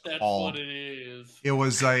it was That's called. what it is. It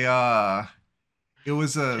was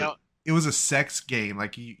a sex game.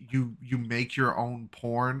 Like you make your own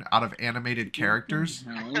porn out of animated characters.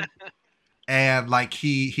 Hell? And like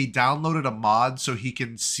he downloaded a mod so he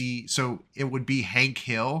can see, so it would be Hank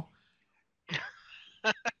Hill.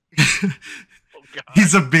 Oh, God.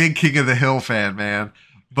 He's a big King of the Hill fan, man.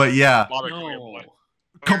 But yeah. Bobby, No.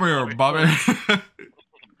 Come here, Bobby.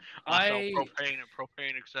 I sell propane and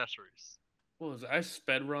propane accessories. What was it? I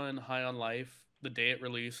sped run High on Life the day it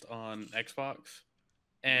released on Xbox.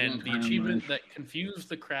 And the achievement that confused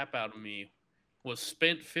the crap out of me was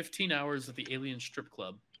spent 15 hours at the Alien Strip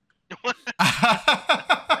Club.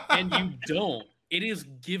 And you don't. It is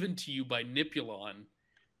given to you by Nipulon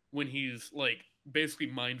when he's like basically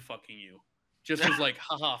mind fucking you. Just as like,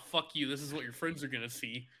 haha, fuck you, this is what your friends are gonna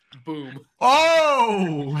see. Boom.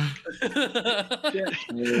 Oh!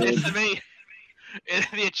 It's amazing.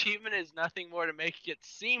 The achievement is nothing more to make it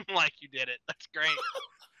seem like you did it. That's great.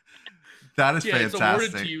 That is fantastic. It's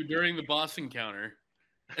awarded to you during the boss encounter.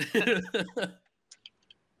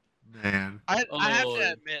 Man. I have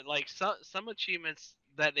to admit, like some achievements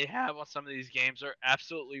that they have on some of these games are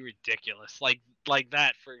absolutely ridiculous. Like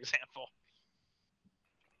that, for example.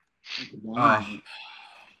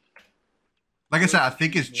 Like I said, I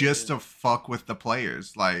think it's just to fuck with the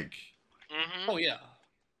players. Like, oh yeah,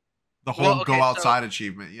 the whole go outside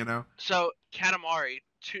achievement, you know. So Katamari,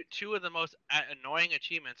 two of the most annoying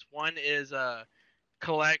achievements. One is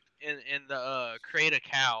collect in the create a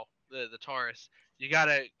cow, the Taurus. You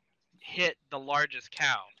gotta hit the largest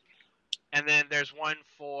cow, and then there's one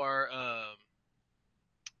for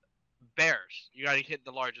bears. You gotta hit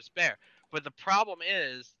the largest bear. But the problem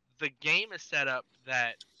is the game is set up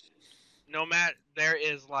that no matter there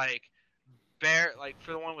is like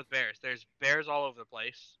for the one with bears, there's bears all over the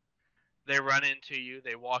place. They run into you,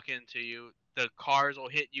 they walk into you, the cars will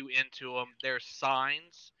hit you into them. There's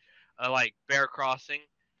signs like bear crossing.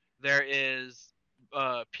 There is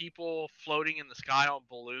people floating in the sky on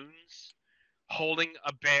balloons holding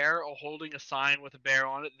a bear or holding a sign with a bear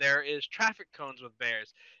on it. There is traffic cones with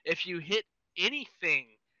bears. If you hit anything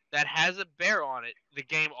that has a bear on it, the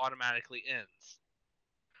game automatically ends.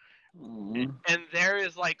 And there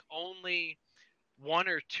is like only one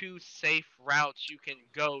or two safe routes you can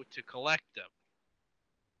go to collect them.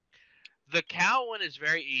 The cow one is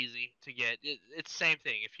very easy to get. It's the same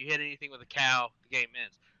thing. If you hit anything with a cow, the game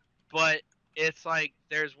ends. But it's like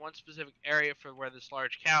there's one specific area for where this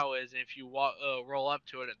large cow is, and if you roll up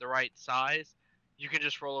to it at the right size, you can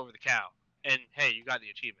just roll over the cow. And hey, you got the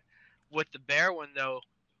achievement. With the bear one, though,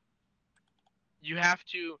 you have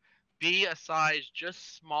to be a size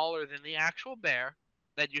just smaller than the actual bear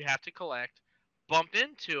that you have to collect, bump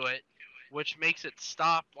into it, which makes it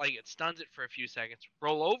stop, like it stuns it for a few seconds,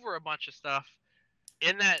 roll over a bunch of stuff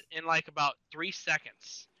in like about 3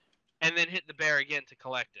 seconds, and then hit the bear again to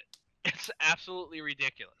collect it. It's absolutely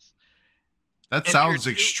ridiculous. That sounds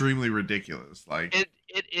extremely ridiculous. Like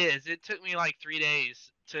it is. It took me like 3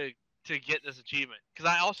 days to get this achievement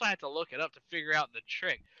because I also had to look it up to figure out the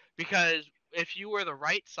trick. Because if you were the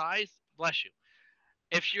right size, bless you,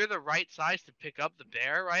 if you're the right size to pick up the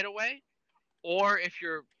bear right away, or if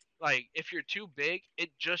you're too big, it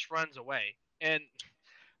just runs away. And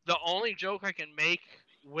the only joke I can make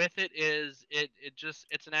with it is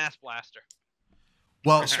it's an ass blaster.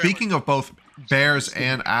 Well, speaking of both bears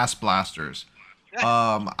and ass blasters,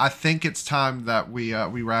 I think it's time that we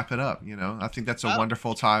wrap it up. You know, I think that's a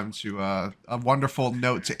wonderful time to a wonderful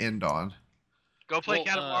note to end on. Go play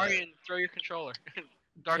Katamari and throw your controller.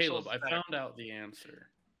 Caleb, I found out the answer.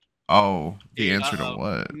 Oh, the answer to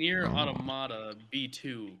what? Nier Automata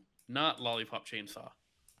B2, not Lollipop Chainsaw.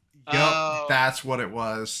 Yep, that's what it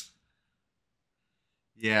was.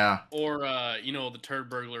 Yeah. Or the turd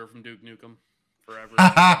burglar from Duke Nukem Forever.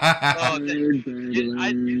 I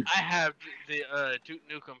have the Duke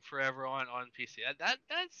Nukem Forever on PC.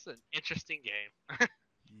 That's an interesting game.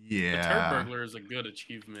 Yeah. The turd burglar is a good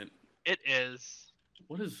achievement. It is.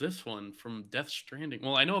 What is this one from Death Stranding?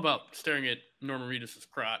 Well, I know about staring at Norman Reedus'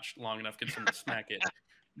 crotch long enough gets him to smack it.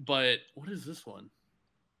 But what is this one?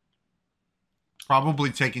 Probably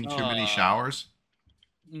taking too many showers.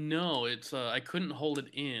 No, it's I couldn't hold it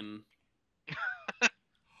in.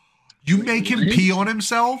 You make him pee on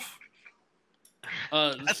himself?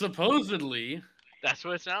 Supposedly. That's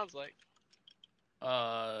what it sounds like.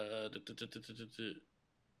 The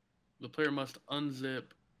player must unzip.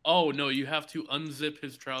 Oh, no, you have to unzip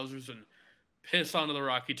his trousers and piss onto the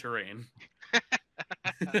rocky terrain.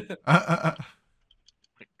 My God.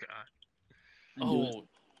 Oh.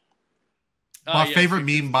 My favorite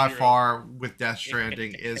meme by far with Death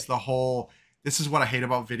Stranding is the whole, this is what I hate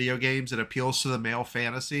about video games. It appeals to the male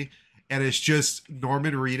fantasy. And it's just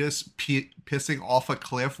Norman Reedus pissing off a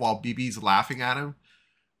cliff while BB's laughing at him.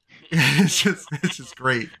 It's just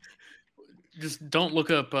great. Just don't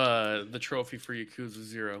look up the trophy for Yakuza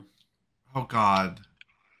 0. Oh God,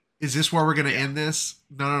 is this where we're gonna end this?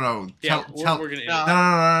 No. We're gonna end.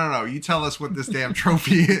 No. You tell us what this damn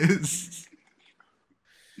trophy is.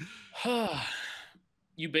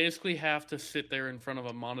 You basically have to sit there in front of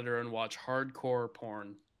a monitor and watch hardcore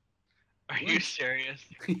porn. Are you serious?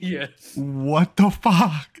 Yes. What the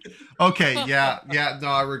fuck? Okay, yeah, no,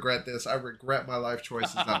 I regret this. I regret my life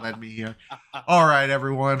choices that led me here. All right,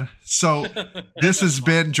 everyone. So this has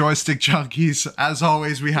been Joystick Junkies. As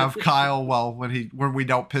always, we have Kyle. Well, when we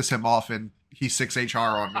don't piss him off and he 6HR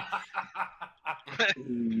on me.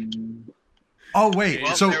 Oh wait,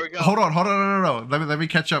 Well, so there we go. hold on, no. Let me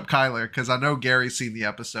catch up, Kyler, because I know Gary's seen the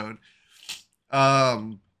episode.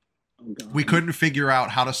 We couldn't figure out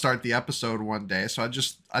how to start the episode one day, so I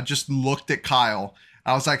just looked at Kyle.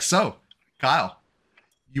 I was like, "So, Kyle,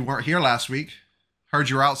 you weren't here last week. Heard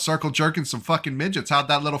you were out circle jerking some fucking midgets. How'd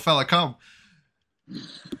that little fella come?" That's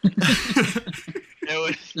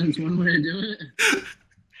one way to do it.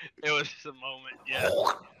 It was a moment, yeah.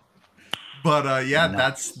 But yeah,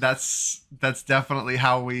 Nice. that's definitely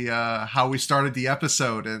how we started the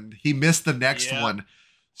episode, and he missed the next one.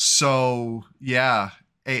 So yeah,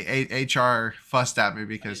 HR fussed at me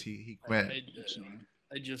because he quit.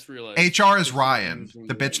 I just realized HR is Ryan,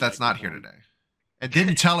 the bitch that's not here today, and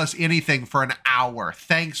didn't tell us anything for an hour.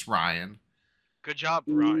 Thanks, Ryan. Good job,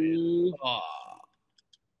 Ryan. No.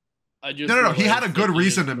 He had a good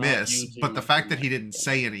reason to miss, but the fact that he didn't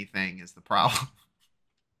say anything is the problem.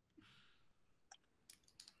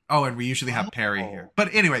 Oh, and we usually have Perry here.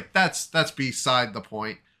 But anyway, that's beside the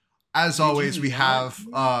point. As always, we have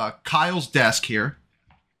Kyle's desk here.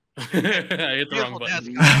 I hit the wrong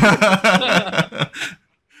button.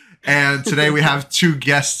 And today we have two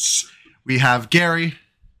guests. We have Gary.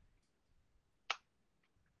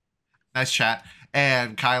 Nice chat.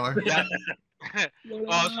 And Kyler. Yeah. Oh,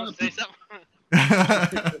 I was supposed to say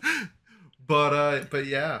something. But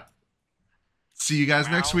yeah. See you guys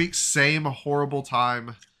next week. Same horrible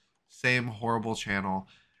time. Same horrible channel.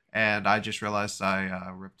 And I just realized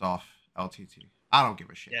I ripped off LTT. I don't give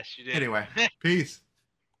a shit. Yes, you did. Anyway, peace.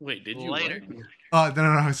 Wait, did you Later.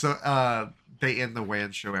 No. So they end the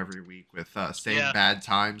WAN show every week with same bad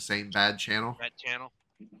time, same bad channel. That channel.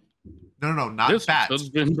 No, not this bad. has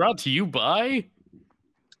been brought to you by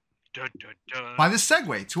Dun, dun, dun. By this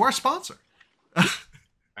segue to our sponsor.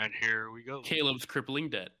 And here we go. Caleb's crippling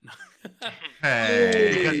debt.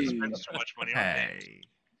 Hey. Because he spends so much money on games. Hey.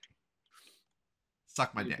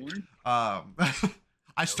 Suck my dick. I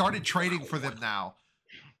started trading for them now.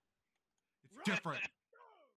 It's different.